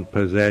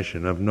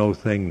non-possession, of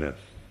no-thingness.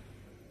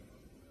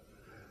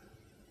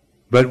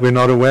 But we're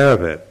not aware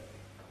of it,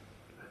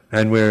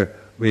 and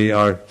we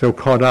are so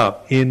caught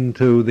up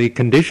into the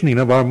conditioning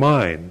of our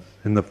minds,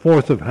 in the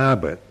force of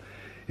habit,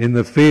 in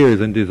the fears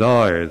and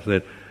desires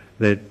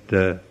that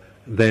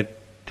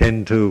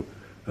tend to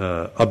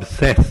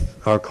obsess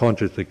our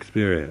conscious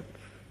experience.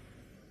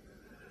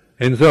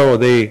 And so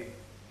the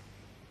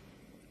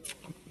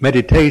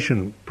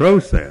meditation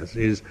process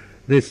is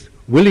this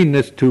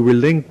willingness to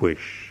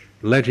relinquish,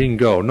 letting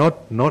go,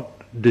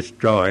 not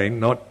destroying,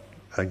 not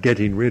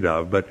getting rid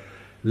of, but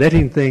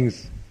letting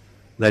things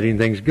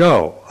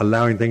go,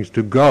 allowing things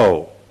to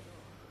go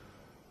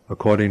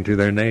according to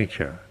their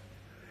nature,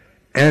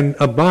 and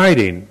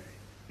abiding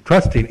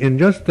trusting in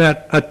just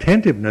that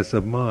attentiveness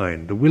of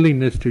mind, the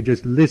willingness to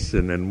just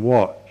listen and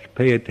watch,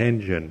 pay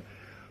attention,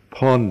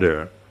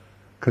 ponder,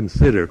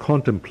 consider,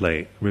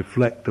 contemplate,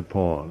 reflect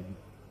upon.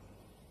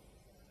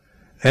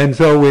 And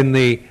so when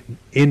the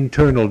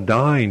internal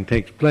dying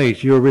takes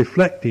place, you're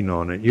reflecting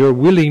on it. You're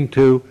willing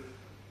to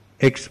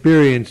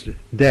experience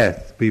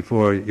death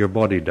before your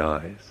body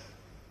dies.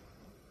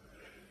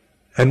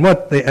 And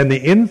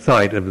the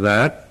insight of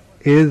that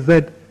is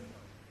that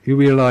you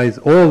realize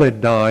all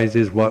that dies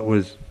is what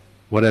was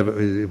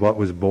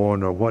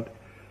born or what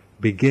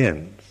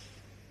begins.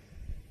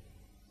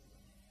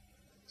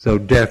 So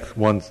death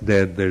once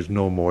dead, there's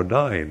no more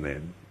dying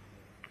then.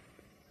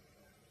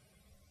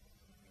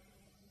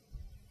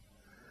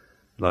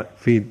 Like,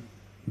 feed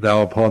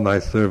thou upon thy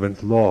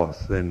servant's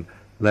loss, and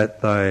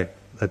let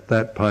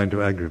that pine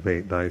to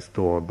aggravate thy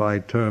store, by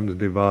terms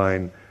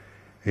divine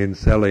in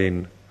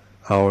selling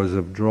hours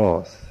of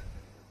dross,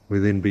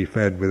 within be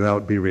fed,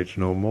 without be rich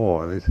no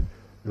more. It's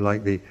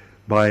like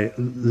by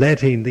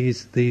letting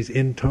these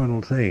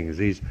internal things,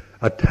 these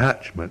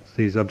attachments,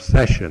 these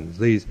obsessions,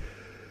 these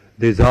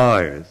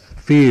desires,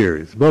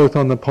 fears, both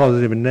on the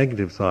positive and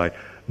negative side,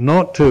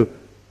 not to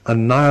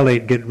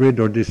annihilate, get rid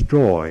or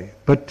destroy,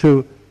 but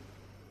to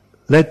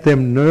let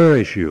them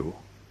nourish you,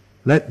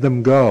 let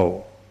them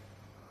go,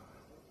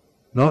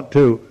 not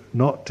to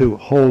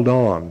hold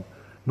on,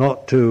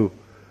 not to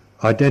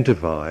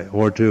identify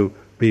or to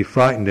be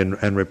frightened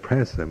and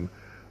repress them,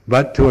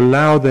 but to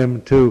allow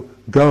them to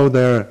go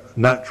their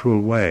natural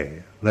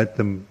way. Let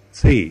them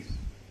cease.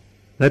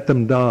 Let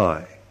them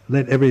die.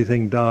 Let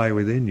everything die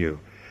within you.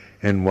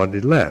 And what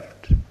is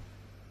left?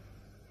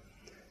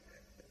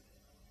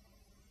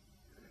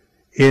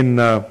 In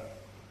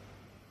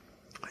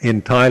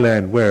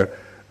Thailand,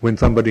 when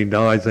somebody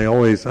dies, they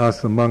always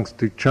ask the monks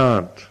to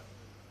chant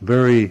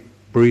very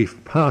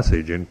brief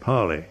passage in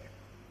Pali.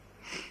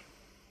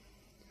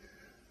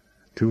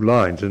 2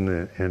 lines,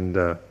 and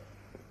I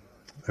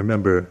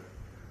remember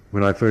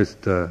when I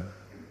first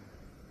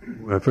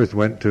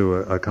went to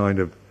a kind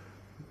of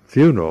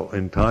funeral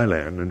in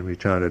Thailand, and we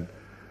chanted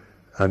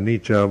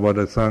Anicca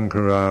vada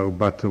sankhara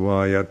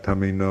ubattavaya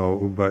tamino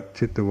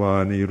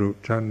ubattitawa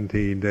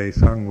niruchanti de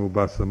sang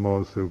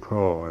ubasamo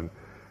sukho, and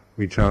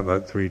we chant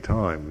that 3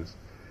 times.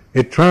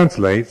 It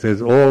translates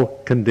as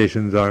all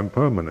conditions are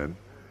impermanent.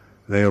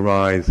 They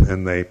arise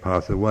and they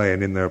pass away,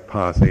 and in their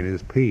passing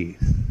is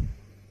peace.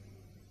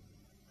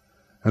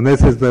 And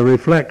this is the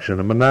reflection,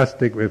 a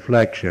monastic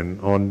reflection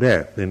on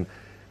death in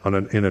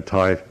a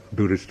Thai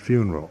Buddhist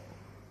funeral.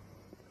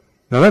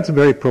 Now that's a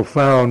very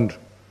profound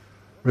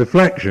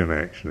reflection,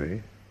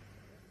 actually,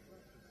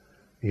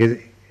 because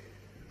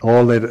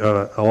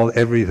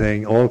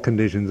all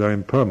conditions are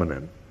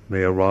impermanent.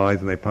 They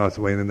arise and they pass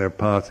away, and in their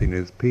passing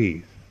is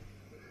peace.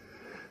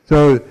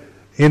 So,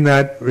 in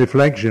that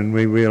reflection,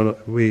 we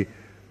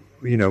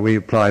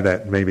apply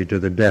that maybe to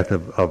the death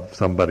of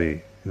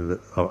somebody,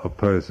 a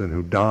person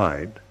who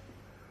died,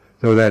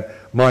 so that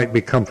might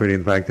be comforting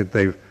the fact that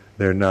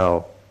they're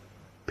now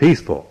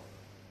peaceful.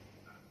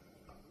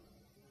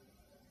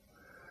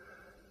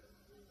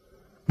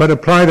 But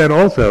apply that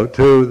also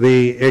to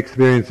the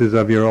experiences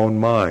of your own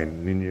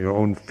mind, in your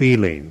own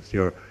feelings,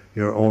 your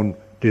own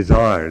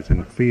desires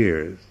and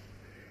fears.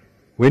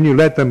 When you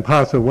let them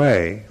pass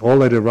away, all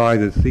that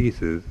arises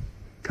ceases,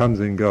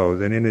 comes and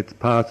goes, and in its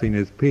passing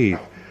is peace.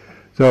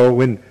 So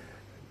when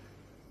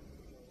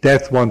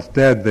death once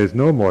dead, there's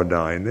no more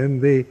dying, then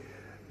the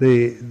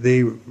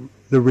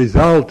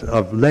result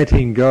of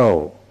letting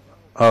go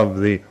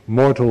of the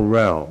mortal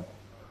realm,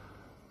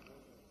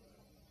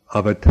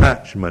 of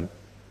attachment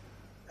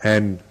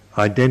and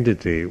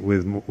identity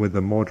with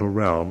the mortal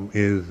realm,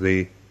 is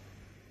the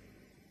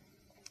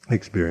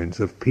experience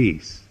of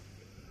peace,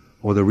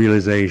 or the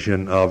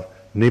realization of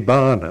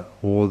nibbana,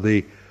 or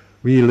the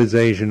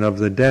realization of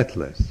the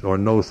deathless, or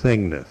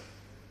no-thingness.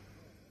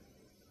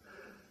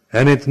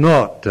 And it's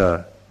not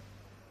of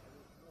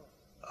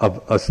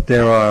a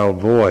sterile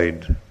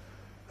void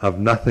of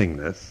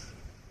nothingness.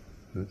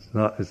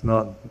 It's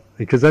not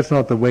because that's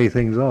not the way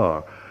things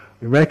are.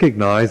 We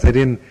recognize that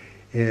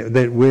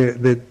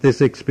that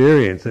this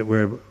experience that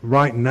we're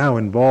right now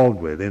involved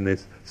with in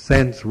this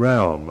sense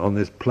realm on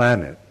this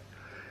planet,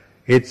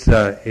 it's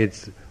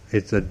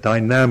a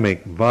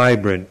dynamic,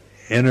 vibrant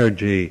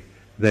energy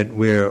that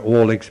we're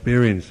all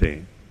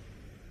experiencing.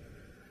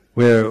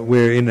 We're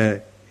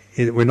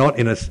not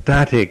in a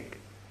static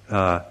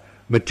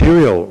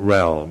material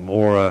realm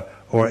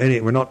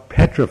we're not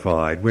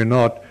petrified. We're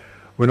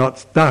not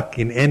stuck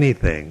in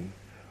anything.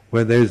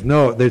 Where there's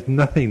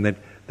nothing that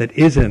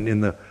isn't in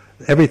the.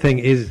 Everything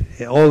is.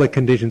 All the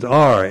conditions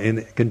are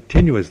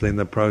continuously in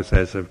the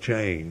process of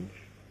change.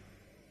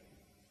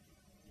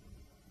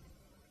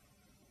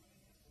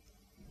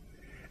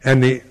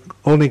 And the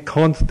only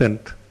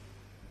constant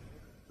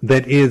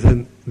that is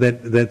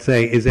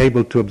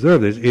able to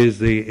observe this is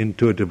the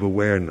intuitive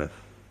awareness.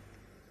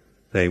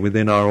 Say,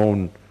 within our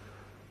own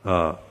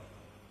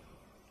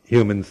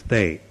human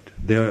state,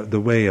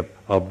 the way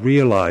of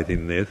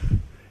realizing this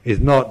is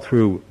not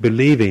through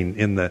believing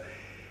in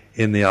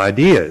in the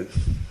ideas,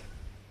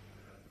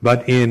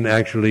 but in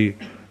actually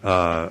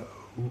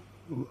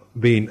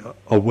being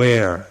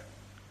aware,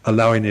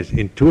 allowing this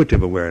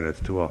intuitive awareness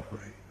to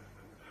operate.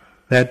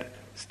 That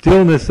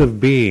stillness of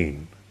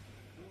being,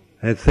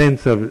 that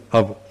sense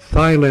of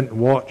silent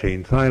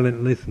watching,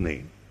 silent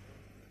listening.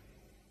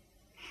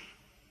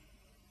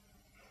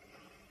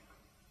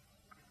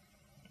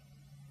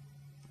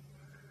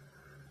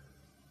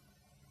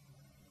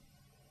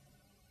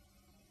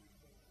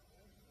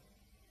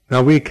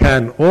 Now we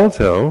can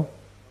also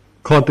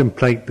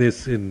contemplate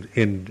this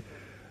in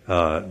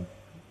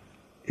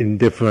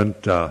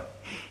different,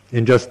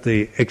 in just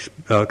the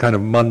kind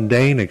of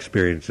mundane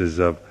experiences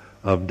of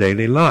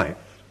daily life.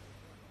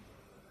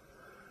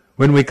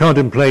 When we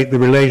contemplate the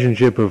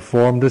relationship of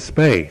form to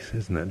space,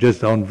 isn't it?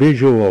 Just on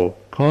visual,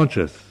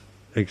 conscious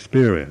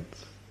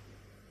experience.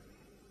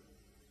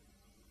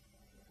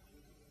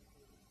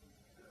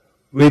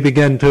 We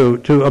begin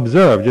to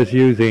observe, just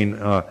using,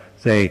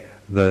 say,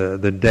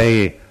 the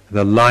day,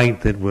 the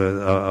light that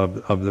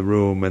of the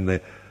room, and the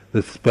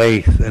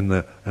space and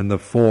the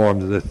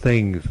forms, the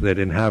things that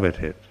inhabit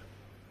it.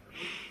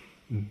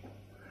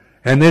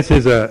 And this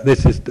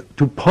is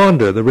to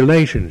ponder the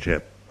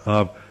relationship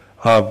of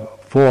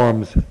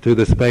forms to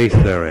the space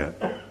they're in.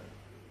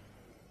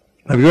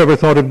 Have you ever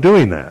thought of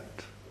doing that?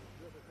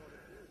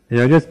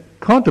 Just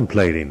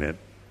contemplating it.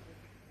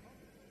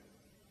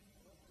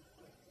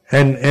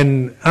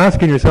 And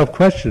asking yourself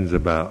questions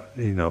about,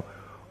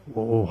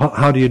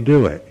 how do you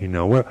do it?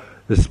 Where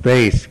the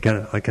space,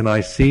 can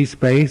I see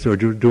space, or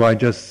do I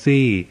just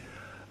see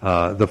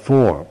the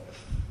forms?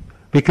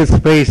 Because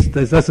space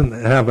doesn't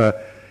have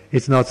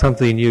it's not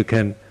something you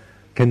can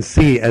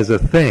see as a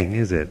thing,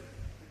 is it?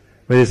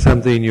 But it's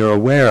something you're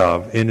aware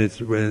of in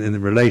the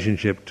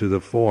relationship to the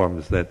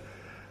forms that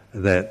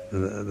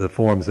the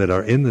forms that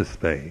are in the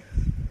space.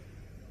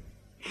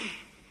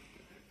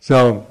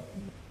 So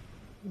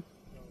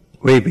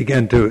we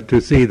begin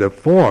to see the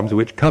forms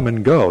which come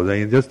and go.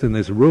 Just in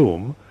this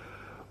room,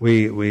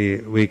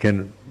 we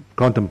can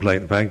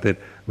contemplate the fact that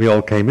we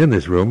all came in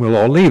this room, we'll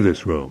all leave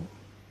this room.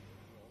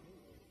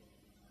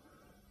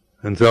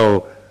 And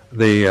so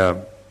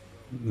the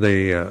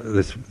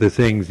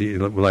things,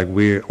 like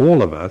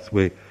all of us,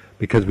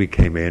 because we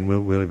came in,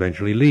 we'll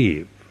eventually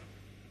leave.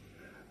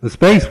 The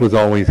space was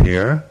always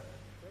here,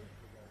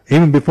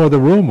 even before the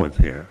room was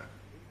here.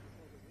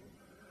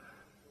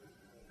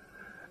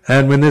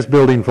 And when this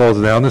building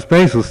falls down, the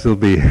space will still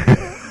be here.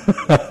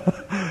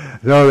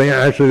 So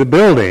actually the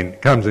building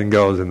comes and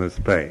goes in the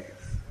space.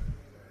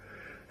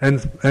 And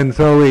so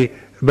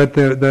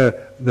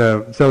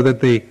so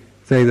that the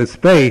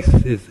space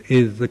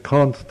is the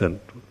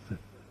constant.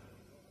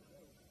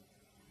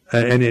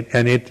 And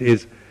it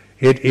is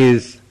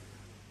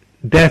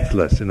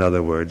deathless, in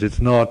other words. It's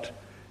not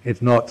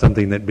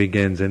something that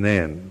begins and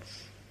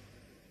ends.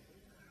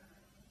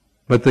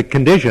 But the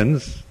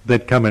conditions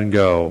that come and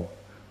go,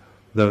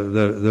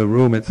 the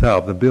room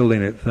itself, the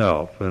building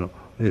itself,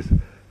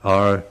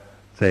 are,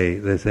 say,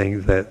 the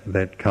things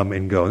that come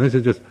and go. And this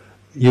is just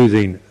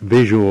using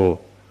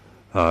visual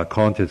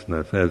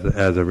consciousness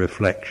as a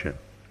reflection.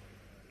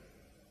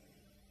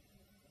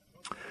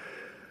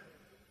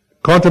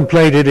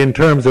 Contemplated in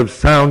terms of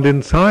sound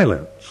and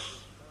silence.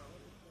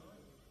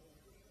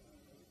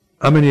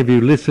 How many of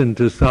you listen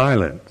to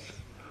silence?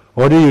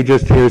 Or do you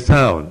just hear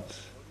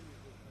sounds?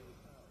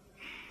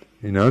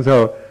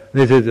 So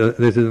this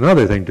is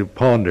another thing to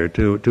ponder,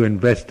 to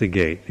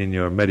investigate in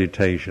your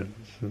meditations.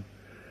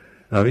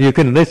 You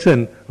can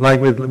listen,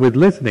 like with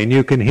listening,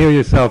 you can hear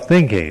yourself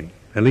thinking.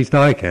 At least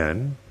I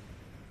can.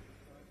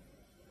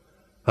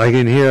 I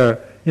can hear,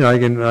 I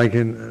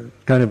can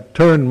kind of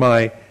turn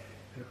my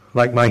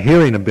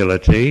hearing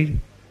ability,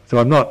 so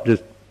I'm not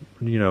just,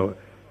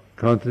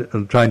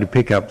 trying to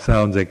pick up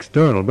sounds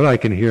external, but I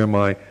can hear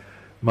my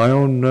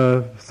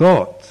own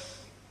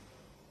thoughts,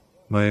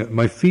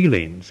 my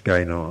feelings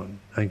going on.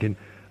 I can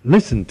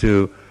listen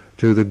to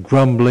the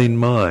grumbling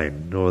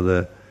mind, or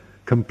the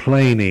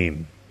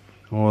complaining,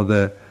 or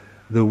the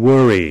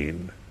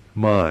worrying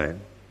mind.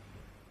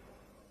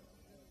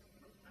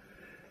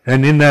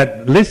 And in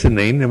that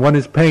listening, one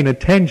is paying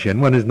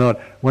attention.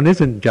 One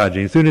isn't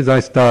judging. As soon as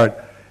I start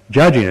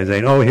judging and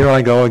saying, "Oh, here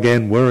I go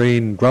again,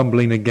 worrying,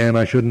 grumbling again.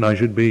 I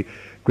should be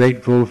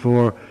grateful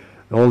for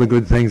all the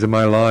good things in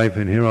my life,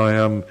 and here I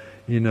am,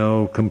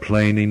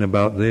 complaining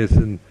about this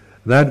and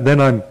that."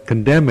 Then I'm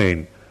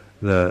condemning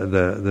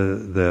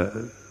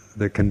the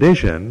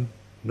condition.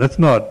 That's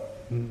not,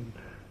 and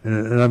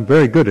I'm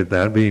very good at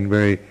that, being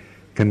very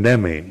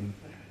condemning.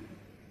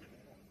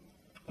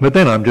 But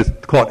then I'm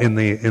just caught in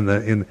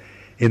the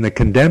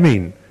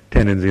condemning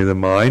tendency of the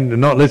mind,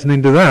 and not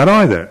listening to that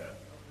either.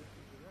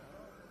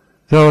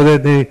 So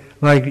that the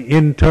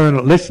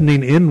internal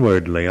listening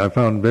inwardly, I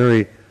found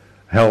very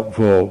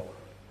helpful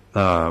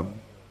kind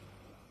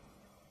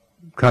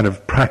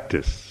of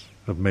practice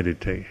of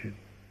meditation.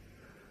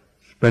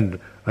 In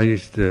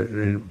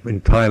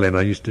Thailand,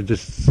 I used to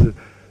just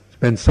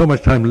spend so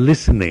much time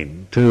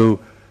listening to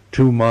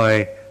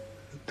my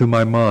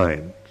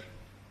mind.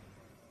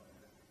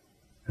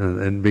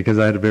 and because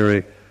I had a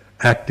very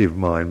active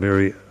mind,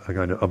 very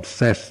kind of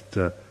obsessed.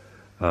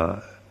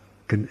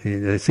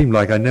 It seemed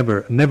like I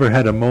never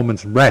had a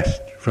moment's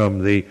rest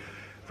from the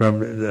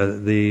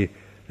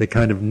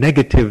kind of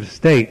negative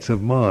states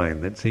of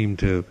mind that seemed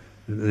to,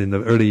 in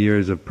the early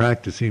years of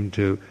practice, seemed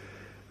to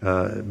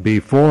be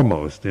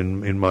foremost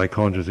in my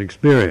conscious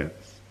experience.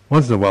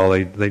 Once in a while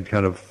they'd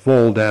kind of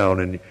fall down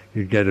and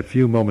you'd get a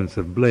few moments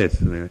of bliss,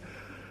 and I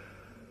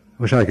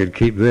wish I could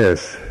keep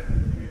this.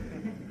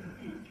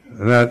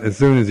 And that, as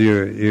soon as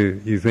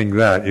you think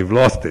that, you've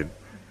lost it.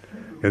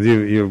 Because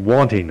you're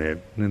wanting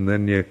it, and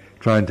then you're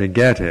trying to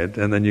get it,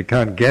 and then you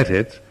can't get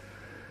it,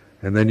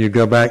 and then you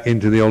go back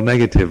into the old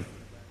negative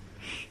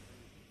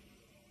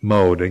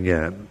mode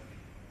again.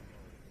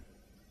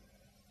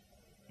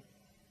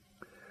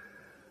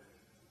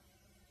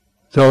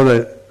 So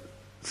the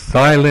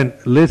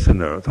silent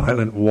listener,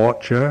 silent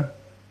watcher,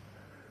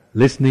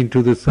 listening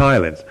to the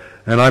silence.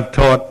 And I've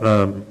taught,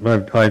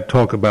 I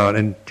talk about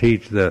and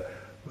teach the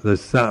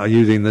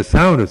using the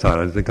sound of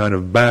silence, the kind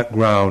of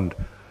background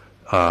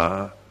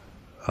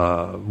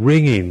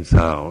ringing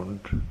sound,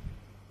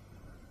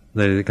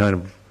 the kind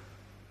of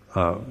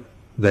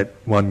that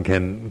one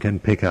can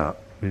pick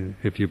up.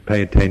 If you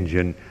pay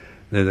attention,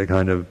 there's a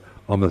kind of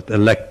almost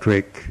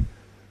electric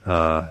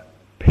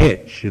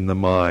pitch in the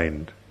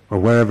mind, or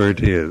wherever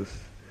it is.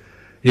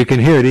 You can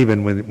hear it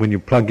even when you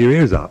plug your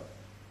ears up.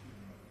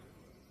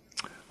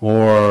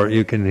 Or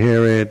you can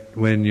hear it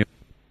when you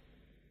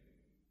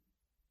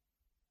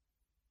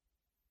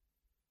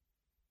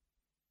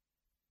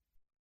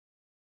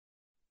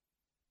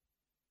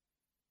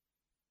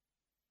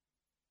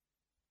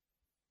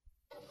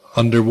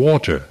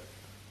underwater,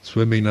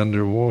 swimming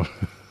underwater.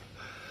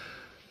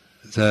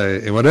 So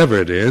whatever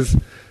it is,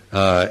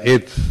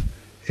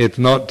 it's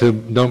not to,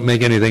 don't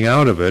make anything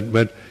out of it,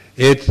 but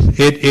it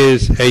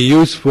is a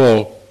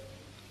useful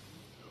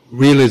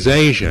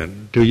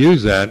realization to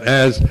use that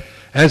as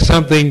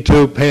something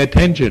to pay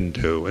attention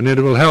to, and it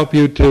will help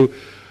you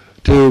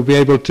to be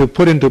able to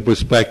put into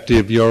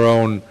perspective your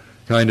own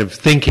kind of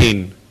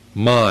thinking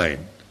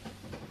mind.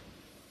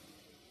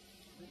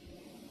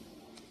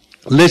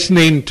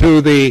 Listening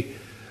to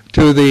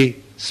the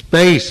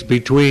space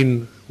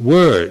between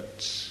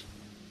words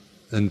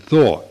and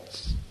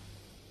thoughts,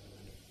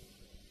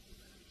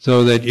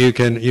 so that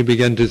you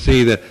begin to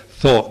see that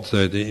thoughts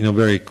are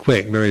very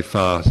quick, very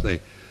fast. They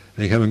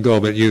come and go,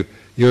 but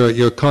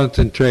you're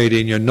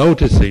concentrating, you're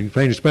noticing,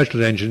 paying special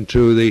attention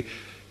to the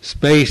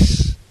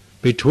space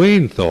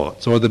between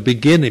thoughts, or the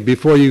beginning,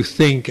 before you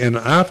think and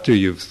after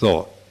you've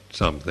thought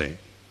something.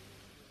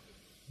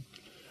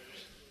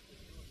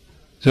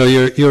 So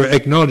you're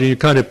acknowledging, you're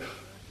kind of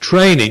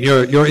training,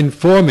 you're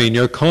informing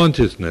your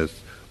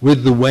consciousness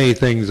with the way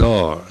things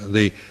are,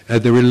 the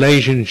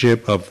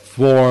relationship of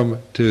form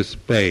to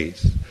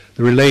space,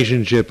 the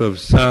relationship of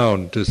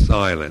sound to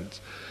silence,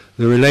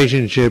 the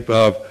relationship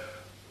of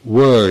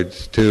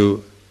words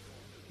to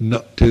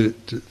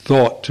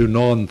thought to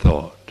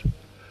non-thought.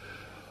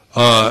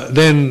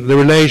 Then the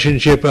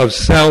relationship of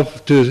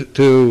self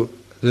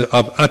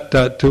of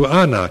atta to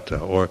anatta,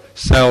 or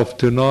self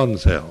to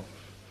non-self.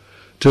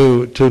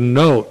 To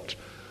note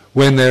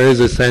when there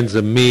is a sense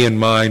of me and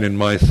mine and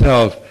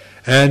myself,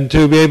 and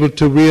to be able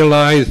to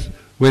realize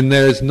when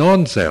there is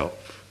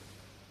non-self.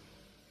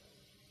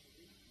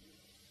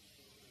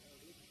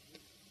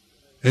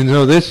 And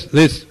so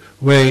this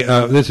way,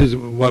 this is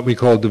what we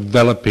call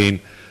developing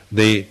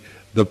the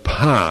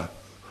path,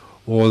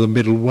 or the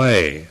middle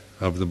way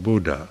of the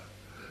Buddha.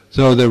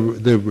 So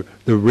the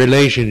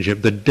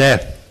relationship, the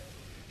death,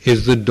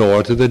 is the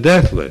door to the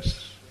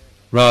deathless,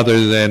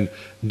 rather than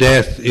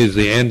death is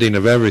the ending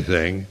of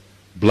everything,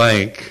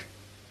 blank.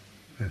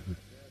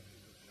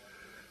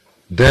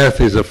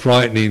 Death is a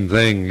frightening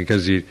thing,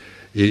 because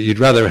you'd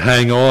rather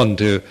hang on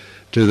to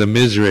the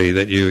misery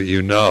that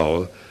you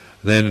know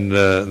than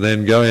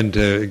go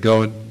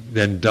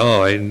and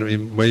die.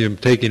 And when you're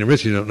taking a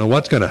risk, you don't know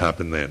what's going to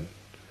happen then.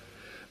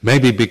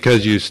 Maybe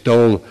because you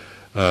stole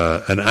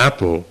an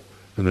apple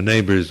from the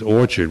neighbor's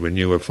orchard when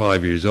you were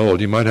 5 years old,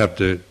 you might have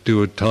to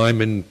do a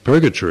time in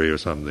purgatory or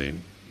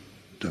something.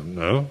 Don't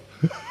know.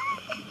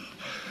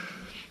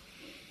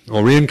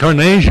 Or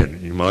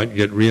reincarnation. You might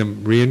get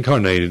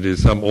reincarnated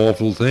as some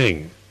awful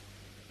thing.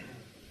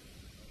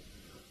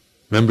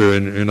 Remember,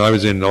 when I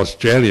was in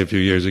Australia a few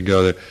years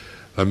ago,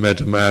 I met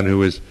a man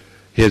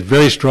he had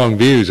very strong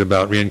views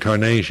about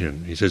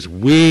reincarnation. He says,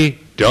 we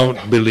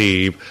don't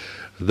believe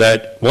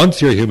that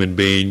once you're a human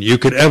being, you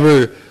could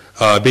ever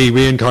be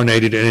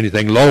reincarnated in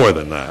anything lower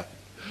than that.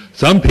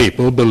 Some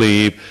people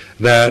believe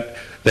that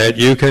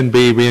you can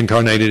be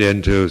reincarnated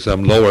into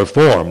some lower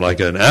form, like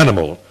an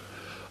animal.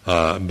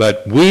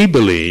 But we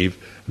believe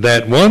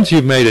that once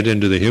you've made it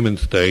into the human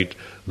state,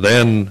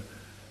 then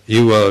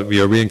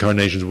your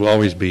reincarnations will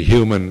always be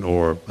human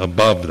or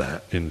above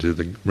that, into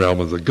the realm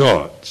of the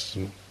gods.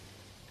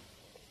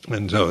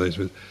 And so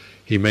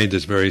he made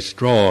this very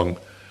strong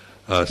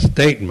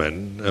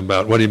statement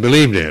about what he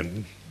believed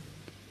in.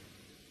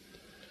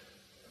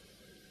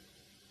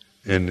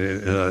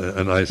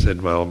 And I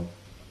said, well,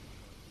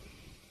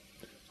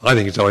 I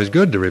think it's always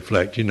good to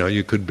reflect.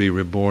 You could be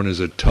reborn as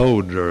a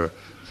toad or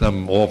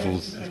some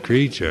awful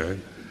creature,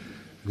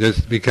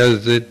 just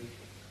because the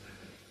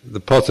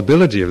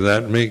possibility of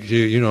that makes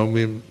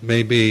you,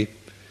 maybe,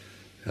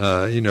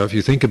 if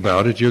you think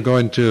about it, you're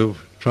going to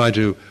try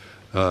to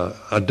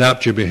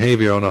adapt your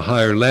behavior on a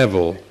higher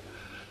level.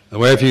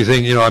 Where if you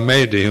think, I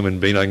made it a human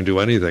being, I can do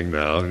anything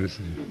now.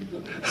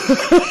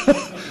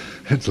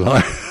 It's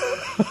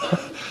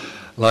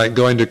like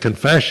going to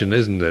confession,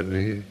 isn't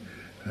it?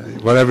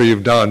 Whatever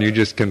you've done, you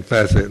just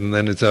confess it, and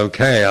then it's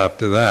okay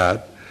after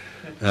that.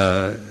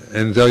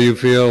 And so you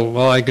feel,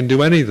 well, I can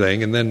do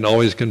anything, and then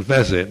always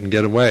confess it and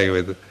get away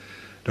with it.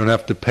 Don't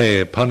have to pay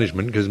a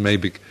punishment, because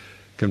maybe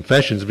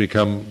confessions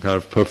become kind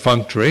of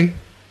perfunctory.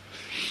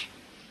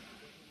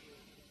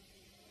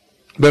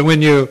 But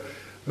when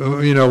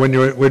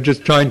we're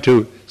just trying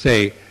to,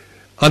 say,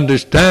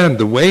 understand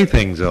the way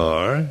things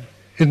are,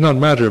 it's not a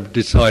matter of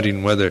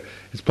deciding whether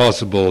it's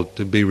possible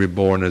to be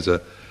reborn as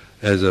a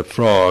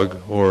frog,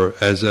 or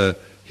as a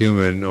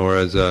human, or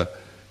as a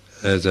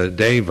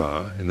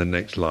deva in the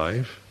next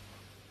life.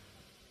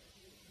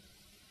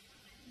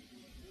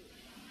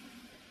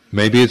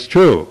 Maybe it's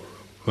true,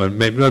 but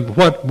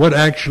what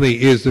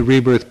actually is the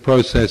rebirth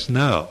process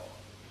now?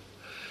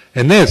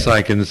 And this,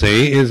 I can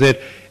see, is that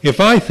if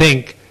I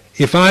think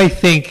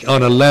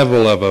on a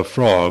level of a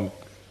frog,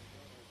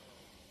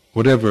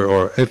 whatever,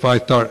 or if I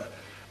start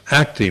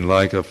acting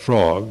like a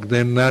frog,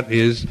 then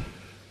that's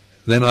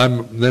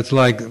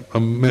like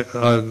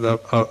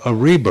a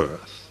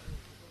rebirth.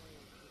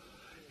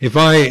 If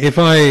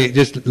I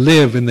just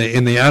live in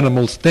the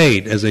animal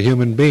state as a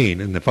human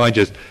being, and if I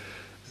just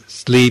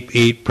sleep,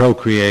 eat,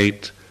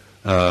 procreate,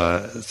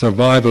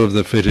 survival of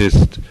the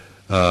fittest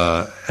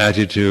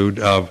attitude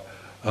live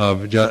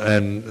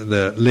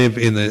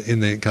in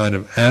the kind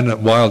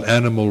of wild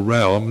animal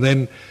realm,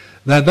 then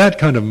that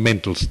kind of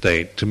mental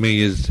state to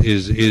me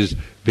is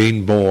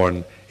being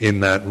born in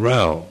that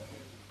realm.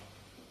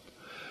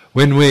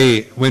 When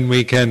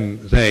we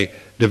can, say,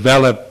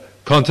 develop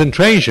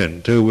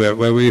concentration to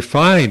where we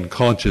find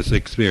conscious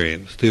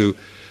experience to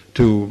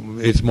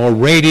its more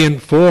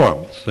radiant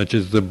forms, such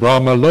as the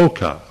Brahma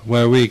Loka,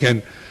 where we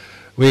can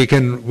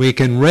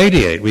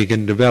radiate, we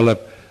can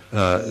develop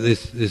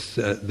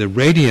the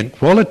radiant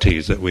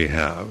qualities that we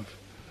have,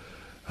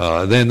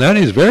 then that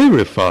is very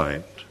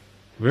refined,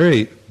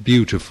 very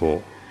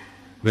beautiful,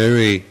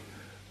 very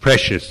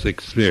precious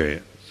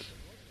experience.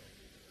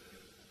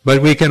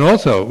 But we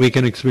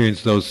can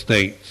experience those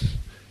states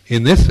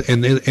in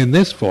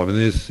this form,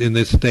 in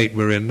this state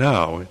we're in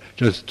now,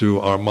 just through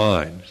our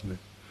minds.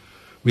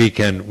 We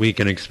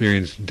can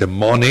experience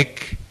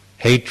demonic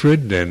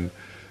hatred and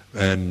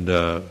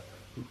the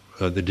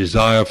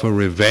desire for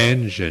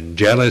revenge and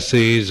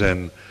jealousies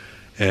and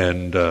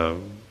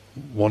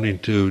wanting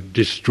to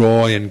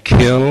destroy and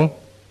kill.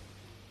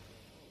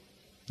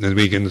 And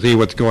we can see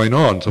what's going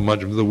on so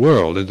much of the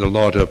world. There's a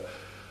lot of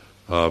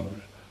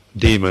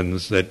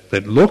demons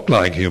that look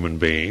like human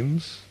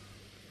beings.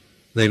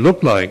 They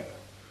look like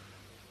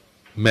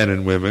men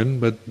and women,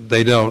 but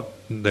they don't.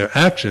 Their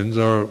actions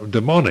are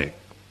demonic.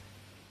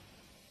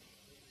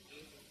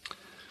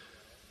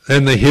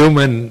 And the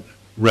human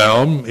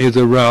realm is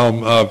a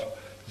realm of,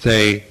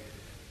 say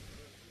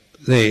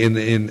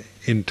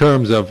in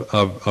terms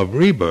of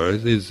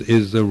rebirth,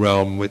 is the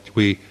realm which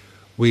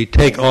we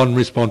take on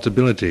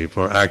responsibility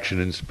for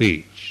action and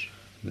speech.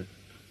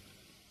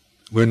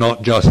 We're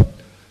not just,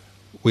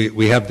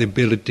 we have the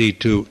ability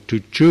to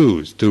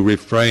choose, to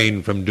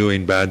refrain from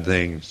doing bad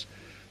things.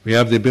 We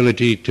have the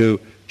ability to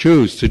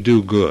choose to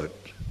do good.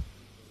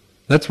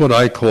 That's what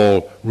I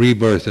call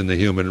rebirth in the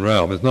human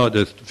realm. It's not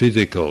just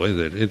physical, is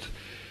it?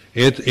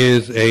 It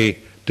is a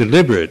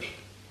deliberate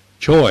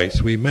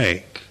choice we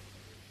make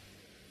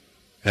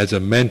as a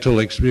mental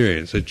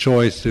experience, a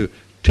choice to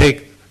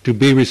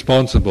be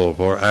responsible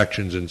for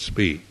actions and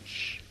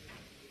speech.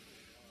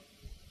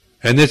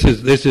 And this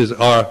is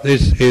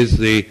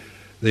the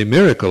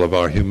miracle of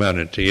our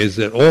humanity, is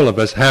that all of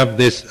us have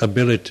this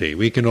ability.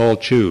 We can all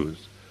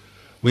choose.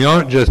 We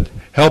aren't just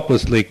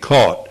helplessly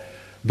caught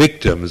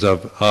victims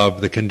of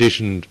the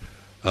conditioned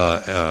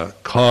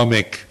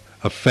karmic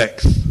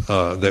effects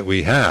that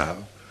we have.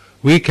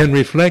 We can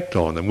reflect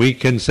on them. We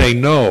can say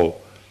no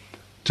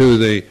to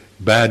the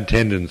bad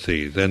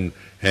tendencies and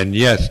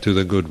yes to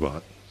the good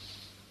ones.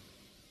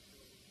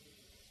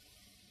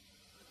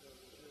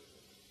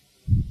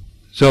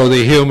 So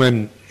the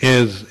human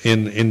is,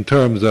 in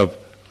terms of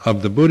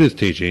the Buddhist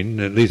teaching,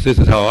 at least this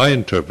is how I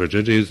interpret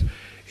it, is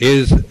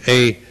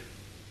a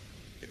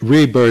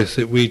rebirth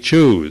that we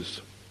choose.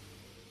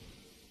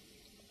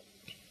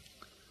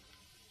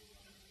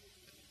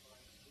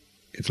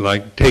 It's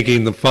like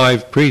taking the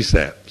 5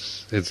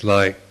 precepts. It's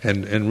like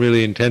and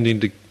really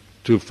intending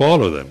to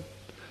follow them,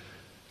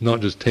 not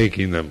just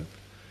taking them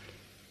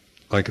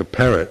like a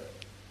parrot,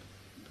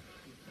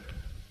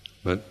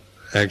 but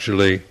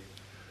actually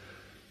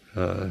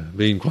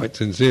being quite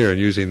sincere and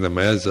using them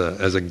as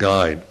a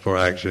guide for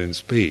action and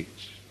speech.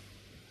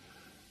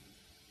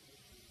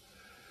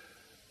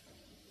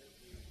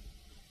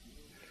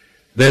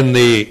 then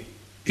the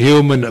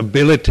human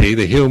ability,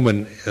 the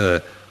human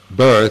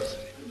birth,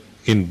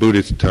 in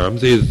Buddhist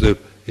terms, is the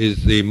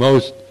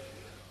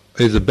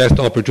best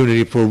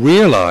opportunity for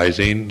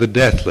realizing the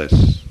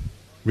deathless,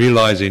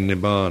 realizing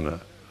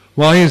nibbana.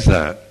 Why is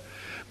that?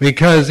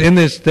 Because in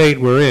this state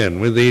we're in,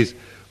 with these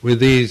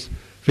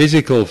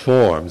physical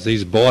forms,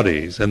 these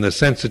bodies, and the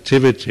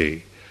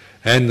sensitivity,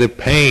 and the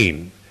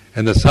pain,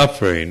 and the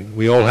suffering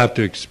we all have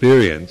to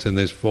experience in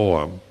this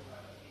form,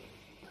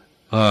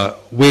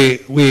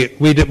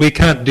 we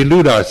can't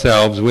delude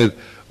ourselves with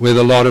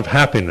a lot of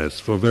happiness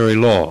for very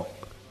long.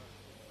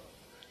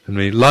 I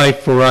mean,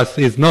 life for us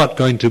is not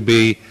going to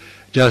be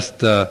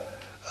just an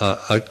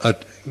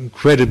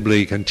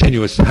incredibly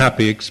continuous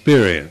happy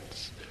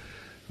experience.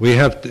 We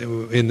have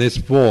to, in this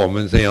form,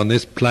 and say on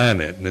this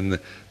planet, and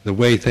the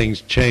way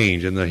things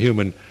change, and the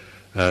human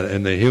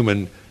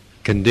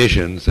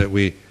conditions that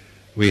we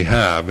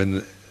have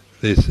in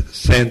this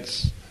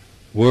sense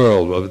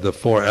world of the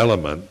four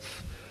elements,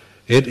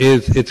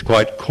 it's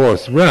quite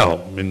coarse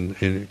realm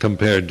in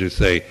compared to,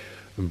 say,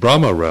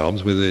 Brahma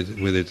realms with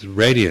its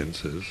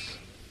radiances.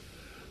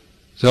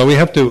 So we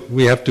have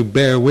to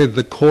bear with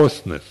the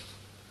coarseness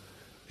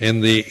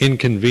and the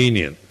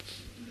inconvenience,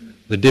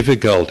 the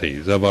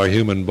difficulties of our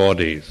human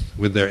bodies,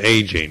 with their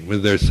aging,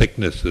 with their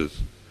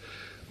sicknesses,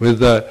 with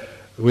seeing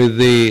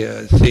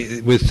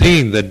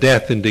the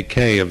death and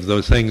decay of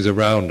those things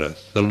around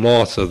us, the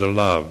loss of the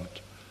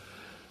loved,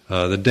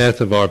 the death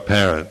of our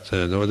parents.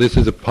 And this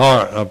is a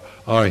part of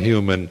our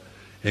human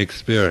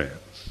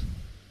experience.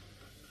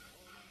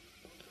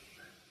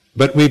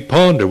 But we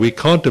ponder, we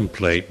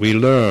contemplate, we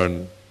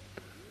learn,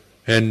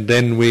 and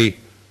then we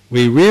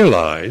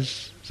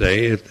realize,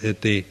 say,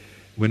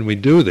 when we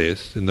do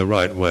this in the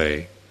right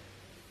way,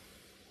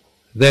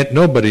 that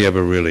nobody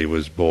ever really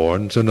was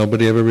born, so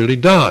nobody ever really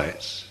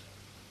dies.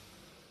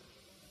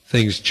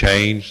 Things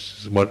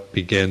change, what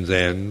begins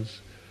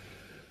ends.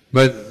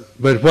 But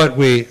what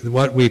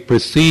we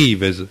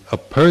perceive as a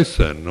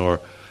person, or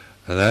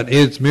that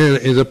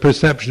is a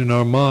perception in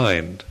our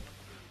mind.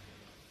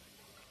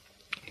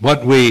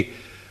 What we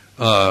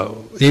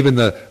even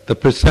the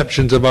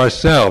perceptions of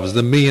ourselves,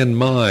 the me and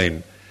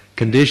mine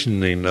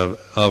conditioning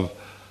of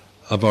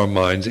our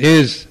minds,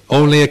 is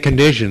only a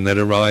condition that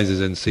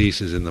arises and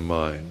ceases in the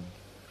mind.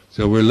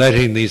 So we're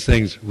letting these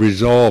things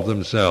resolve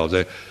themselves.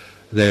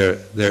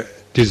 They're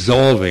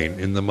dissolving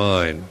in the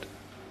mind.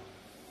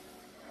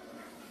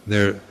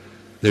 They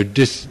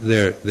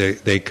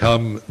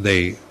come,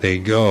 they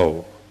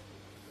go.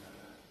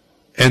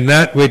 And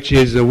that which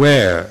is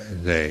aware,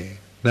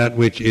 that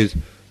which is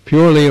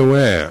purely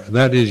aware,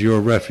 that is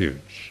your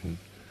refuge.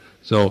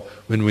 So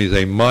when we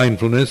say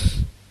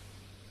mindfulness,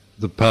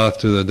 the path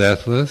to the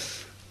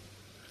deathless,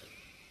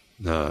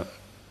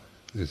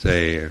 we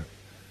say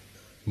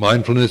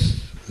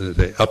mindfulness, they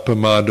say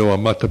appamado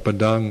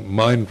amatapadang,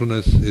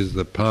 mindfulness is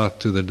the path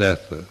to the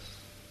deathless.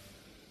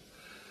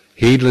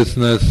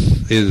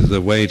 Heedlessness is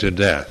the way to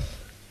death.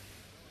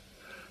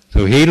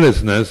 So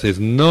heedlessness is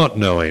not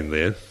knowing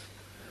this,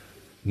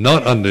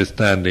 not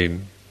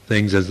understanding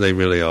things as they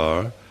really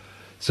are.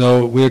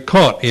 So we're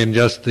caught in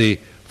just the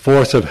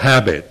force of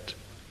habit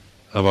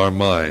of our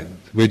mind.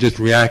 We're just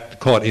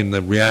caught in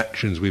the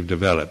reactions we've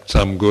developed,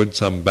 some good,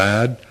 some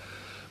bad,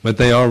 but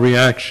they are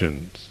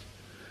reactions.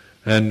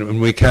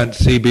 And we can't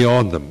see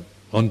beyond them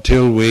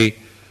until we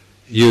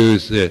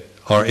use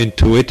our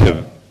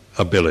intuitive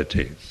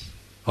abilities,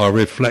 our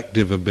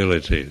reflective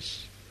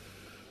abilities,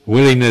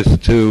 willingness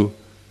to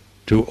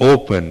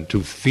open,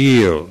 to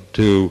feel,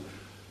 to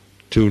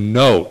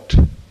note,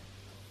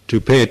 to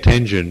pay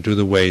attention to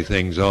the way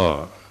things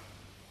are.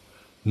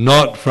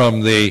 Not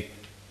from the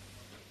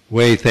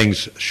way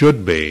things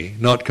should be,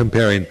 not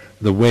comparing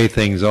the way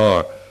things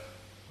are,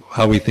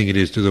 how we think it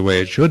is, to the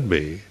way it should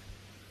be,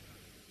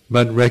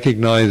 but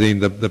recognizing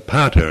the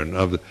pattern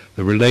of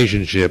the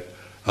relationship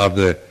of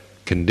the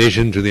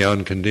conditioned to the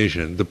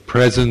unconditioned, the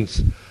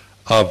presence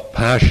of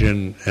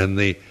passion and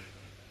the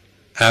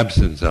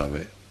absence of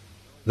it.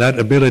 That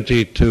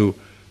ability to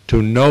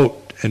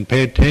note and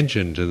pay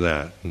attention to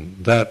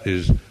that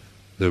is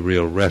the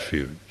real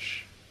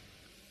refuge.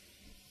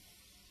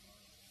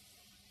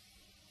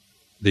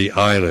 The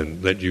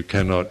island that you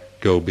cannot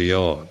go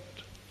beyond.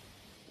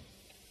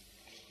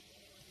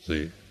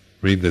 See,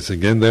 read this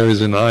again. There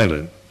is an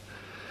island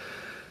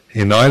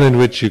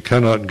which you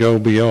cannot go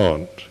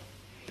beyond.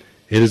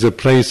 It is a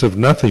place of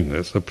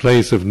nothingness, a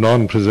place of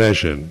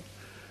non-possession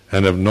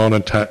and of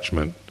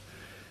non-attachment.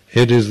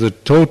 It is the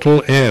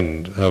total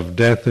end of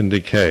death and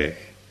decay.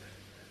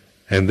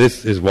 And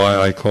this is why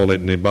I call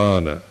it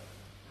nibbana.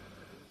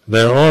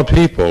 There are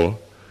people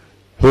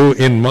who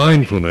in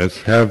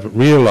mindfulness have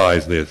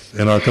realized this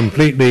and are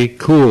completely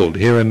cooled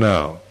here and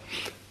now.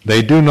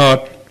 They do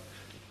not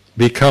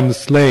become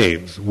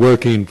slaves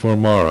working for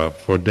Mara,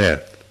 for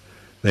death.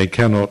 They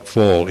cannot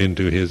fall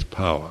into his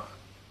power.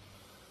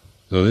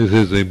 So this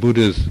is a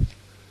Buddhist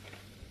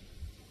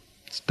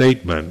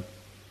statement.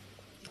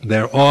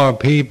 There are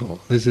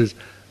people.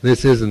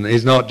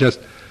 He's not just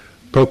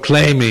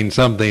proclaiming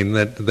something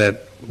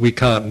that we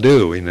can't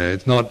do.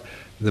 It's not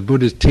the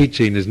Buddhist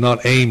teaching is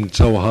not aimed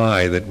so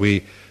high that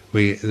we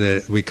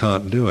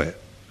can't do it.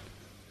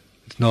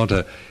 It's not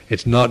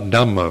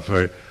Dhamma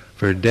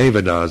for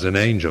Devatas and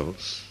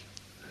angels.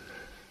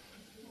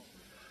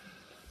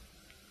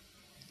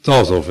 It's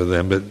also for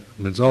them, but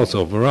it's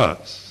also for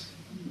us.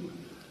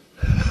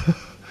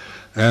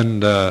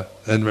 and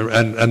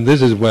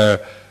this is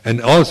where,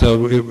 and also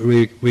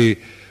we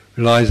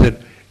realize that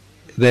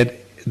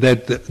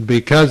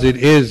because it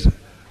is,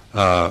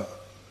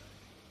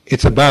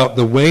 it's about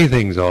the way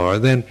things are,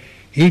 then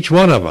each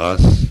one of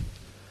us,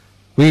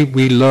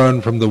 we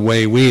learn from the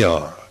way we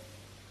are.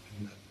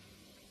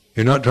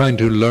 You're not trying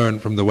to learn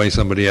from the way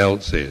somebody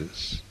else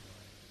is.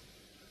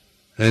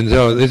 And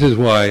so this is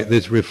why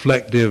this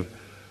reflective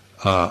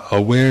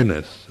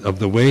awareness of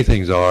the way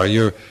things are,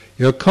 you're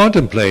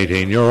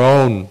contemplating your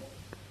own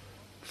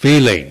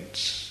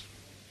feelings,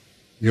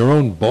 your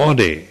own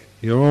body,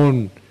 your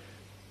own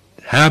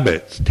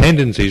habits,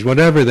 tendencies,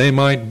 whatever they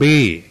might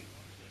be.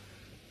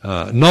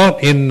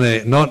 Not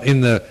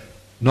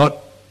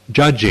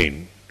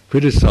judging,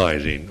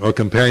 criticizing, or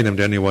comparing them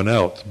to anyone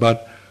else,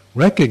 but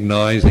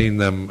recognizing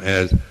them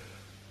as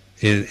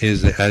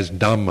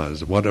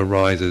dhammas. What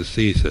arises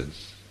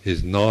ceases,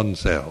 is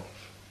non-self.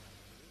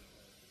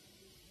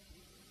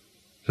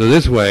 So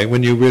this way,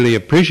 when you really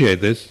appreciate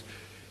this,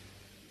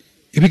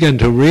 you begin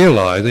to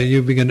realize that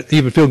you begin to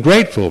even feel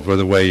grateful for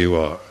the way you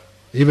are.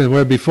 Even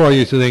where before you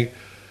used to think,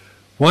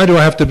 why do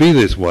I have to be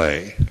this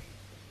way?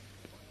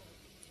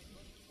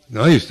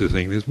 I used to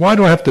think this, why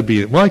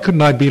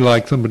couldn't I be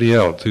like somebody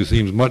else who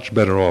seems much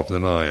better off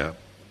than I am?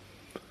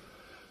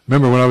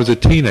 Remember when I was a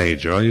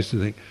teenager, I used to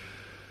think,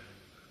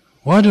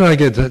 why did I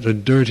get such a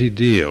dirty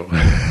deal?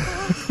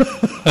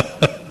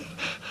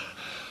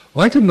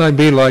 Why couldn't I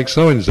be like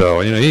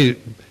so-and-so?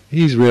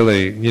 He's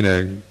really,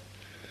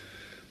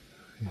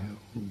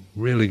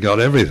 really got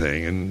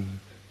everything and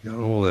got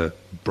all the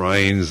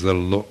brains, the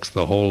looks,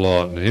 the whole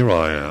lot, and here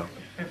I am.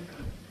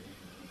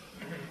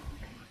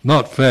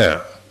 Not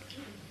fair.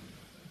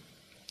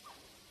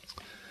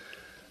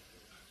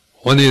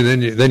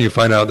 Then you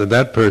find out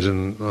that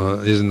person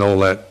isn't all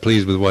that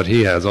pleased with what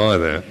he has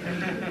either.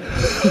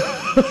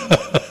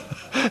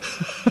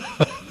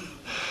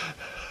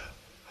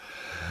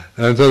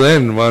 And so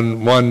then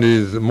one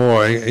is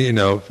more,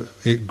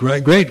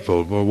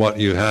 grateful for what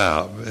you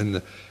have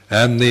and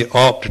the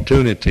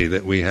opportunity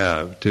that we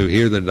have to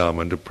hear the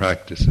Dhamma and to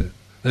practice it.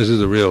 This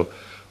is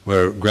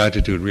where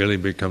gratitude really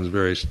becomes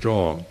very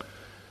strong.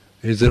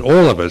 Is that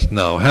all of us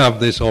now have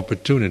this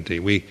opportunity.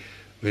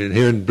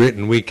 Here in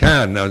Britain we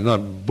can. Now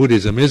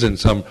Buddhism isn't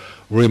some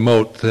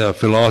remote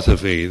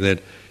philosophy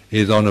that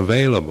is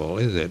unavailable,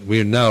 is it?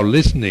 We're now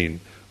listening.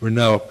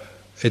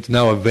 It's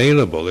now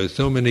available. There's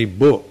so many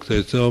books,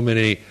 there's so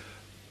many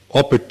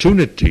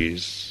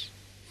opportunities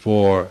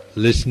for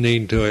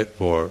listening to it,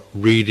 for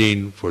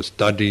reading, for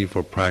study,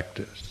 for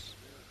practice.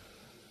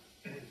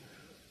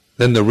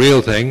 Then the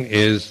real thing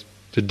is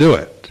to do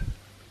it,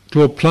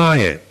 to apply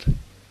it,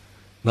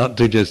 not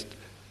to just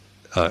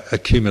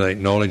accumulate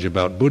knowledge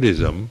about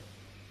Buddhism,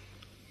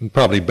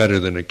 probably better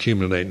than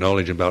accumulate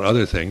knowledge about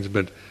other things,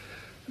 but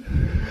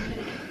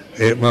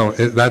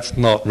that's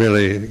not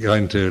really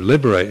going to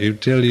liberate you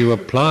till you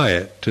apply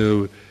it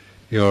to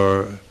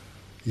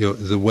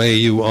the way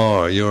you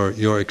are,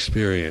 your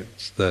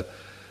experience, the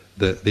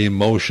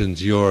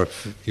emotions you're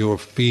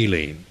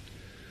feeling,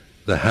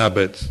 the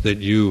habits that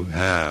you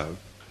have,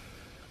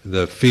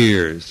 the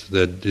fears,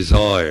 the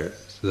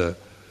desires,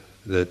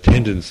 the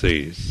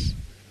tendencies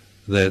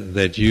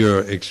that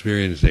you're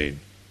experiencing.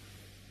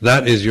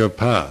 That is your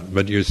path,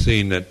 but you're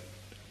seeing it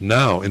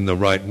now in the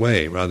right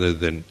way rather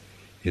than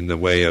in the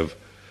way of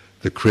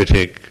the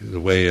critic,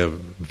 the way of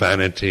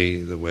vanity,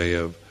 the way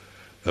of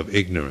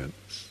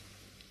ignorance.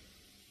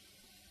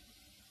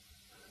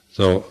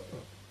 So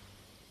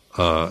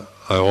I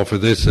offer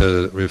this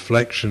a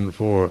reflection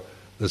for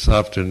this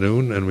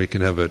afternoon, and we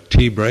can have a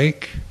tea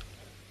break,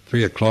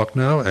 3:00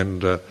 now,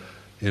 and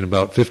in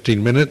about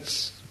 15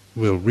 minutes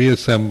we'll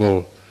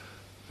reassemble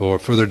for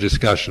further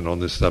discussion on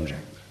this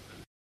subject.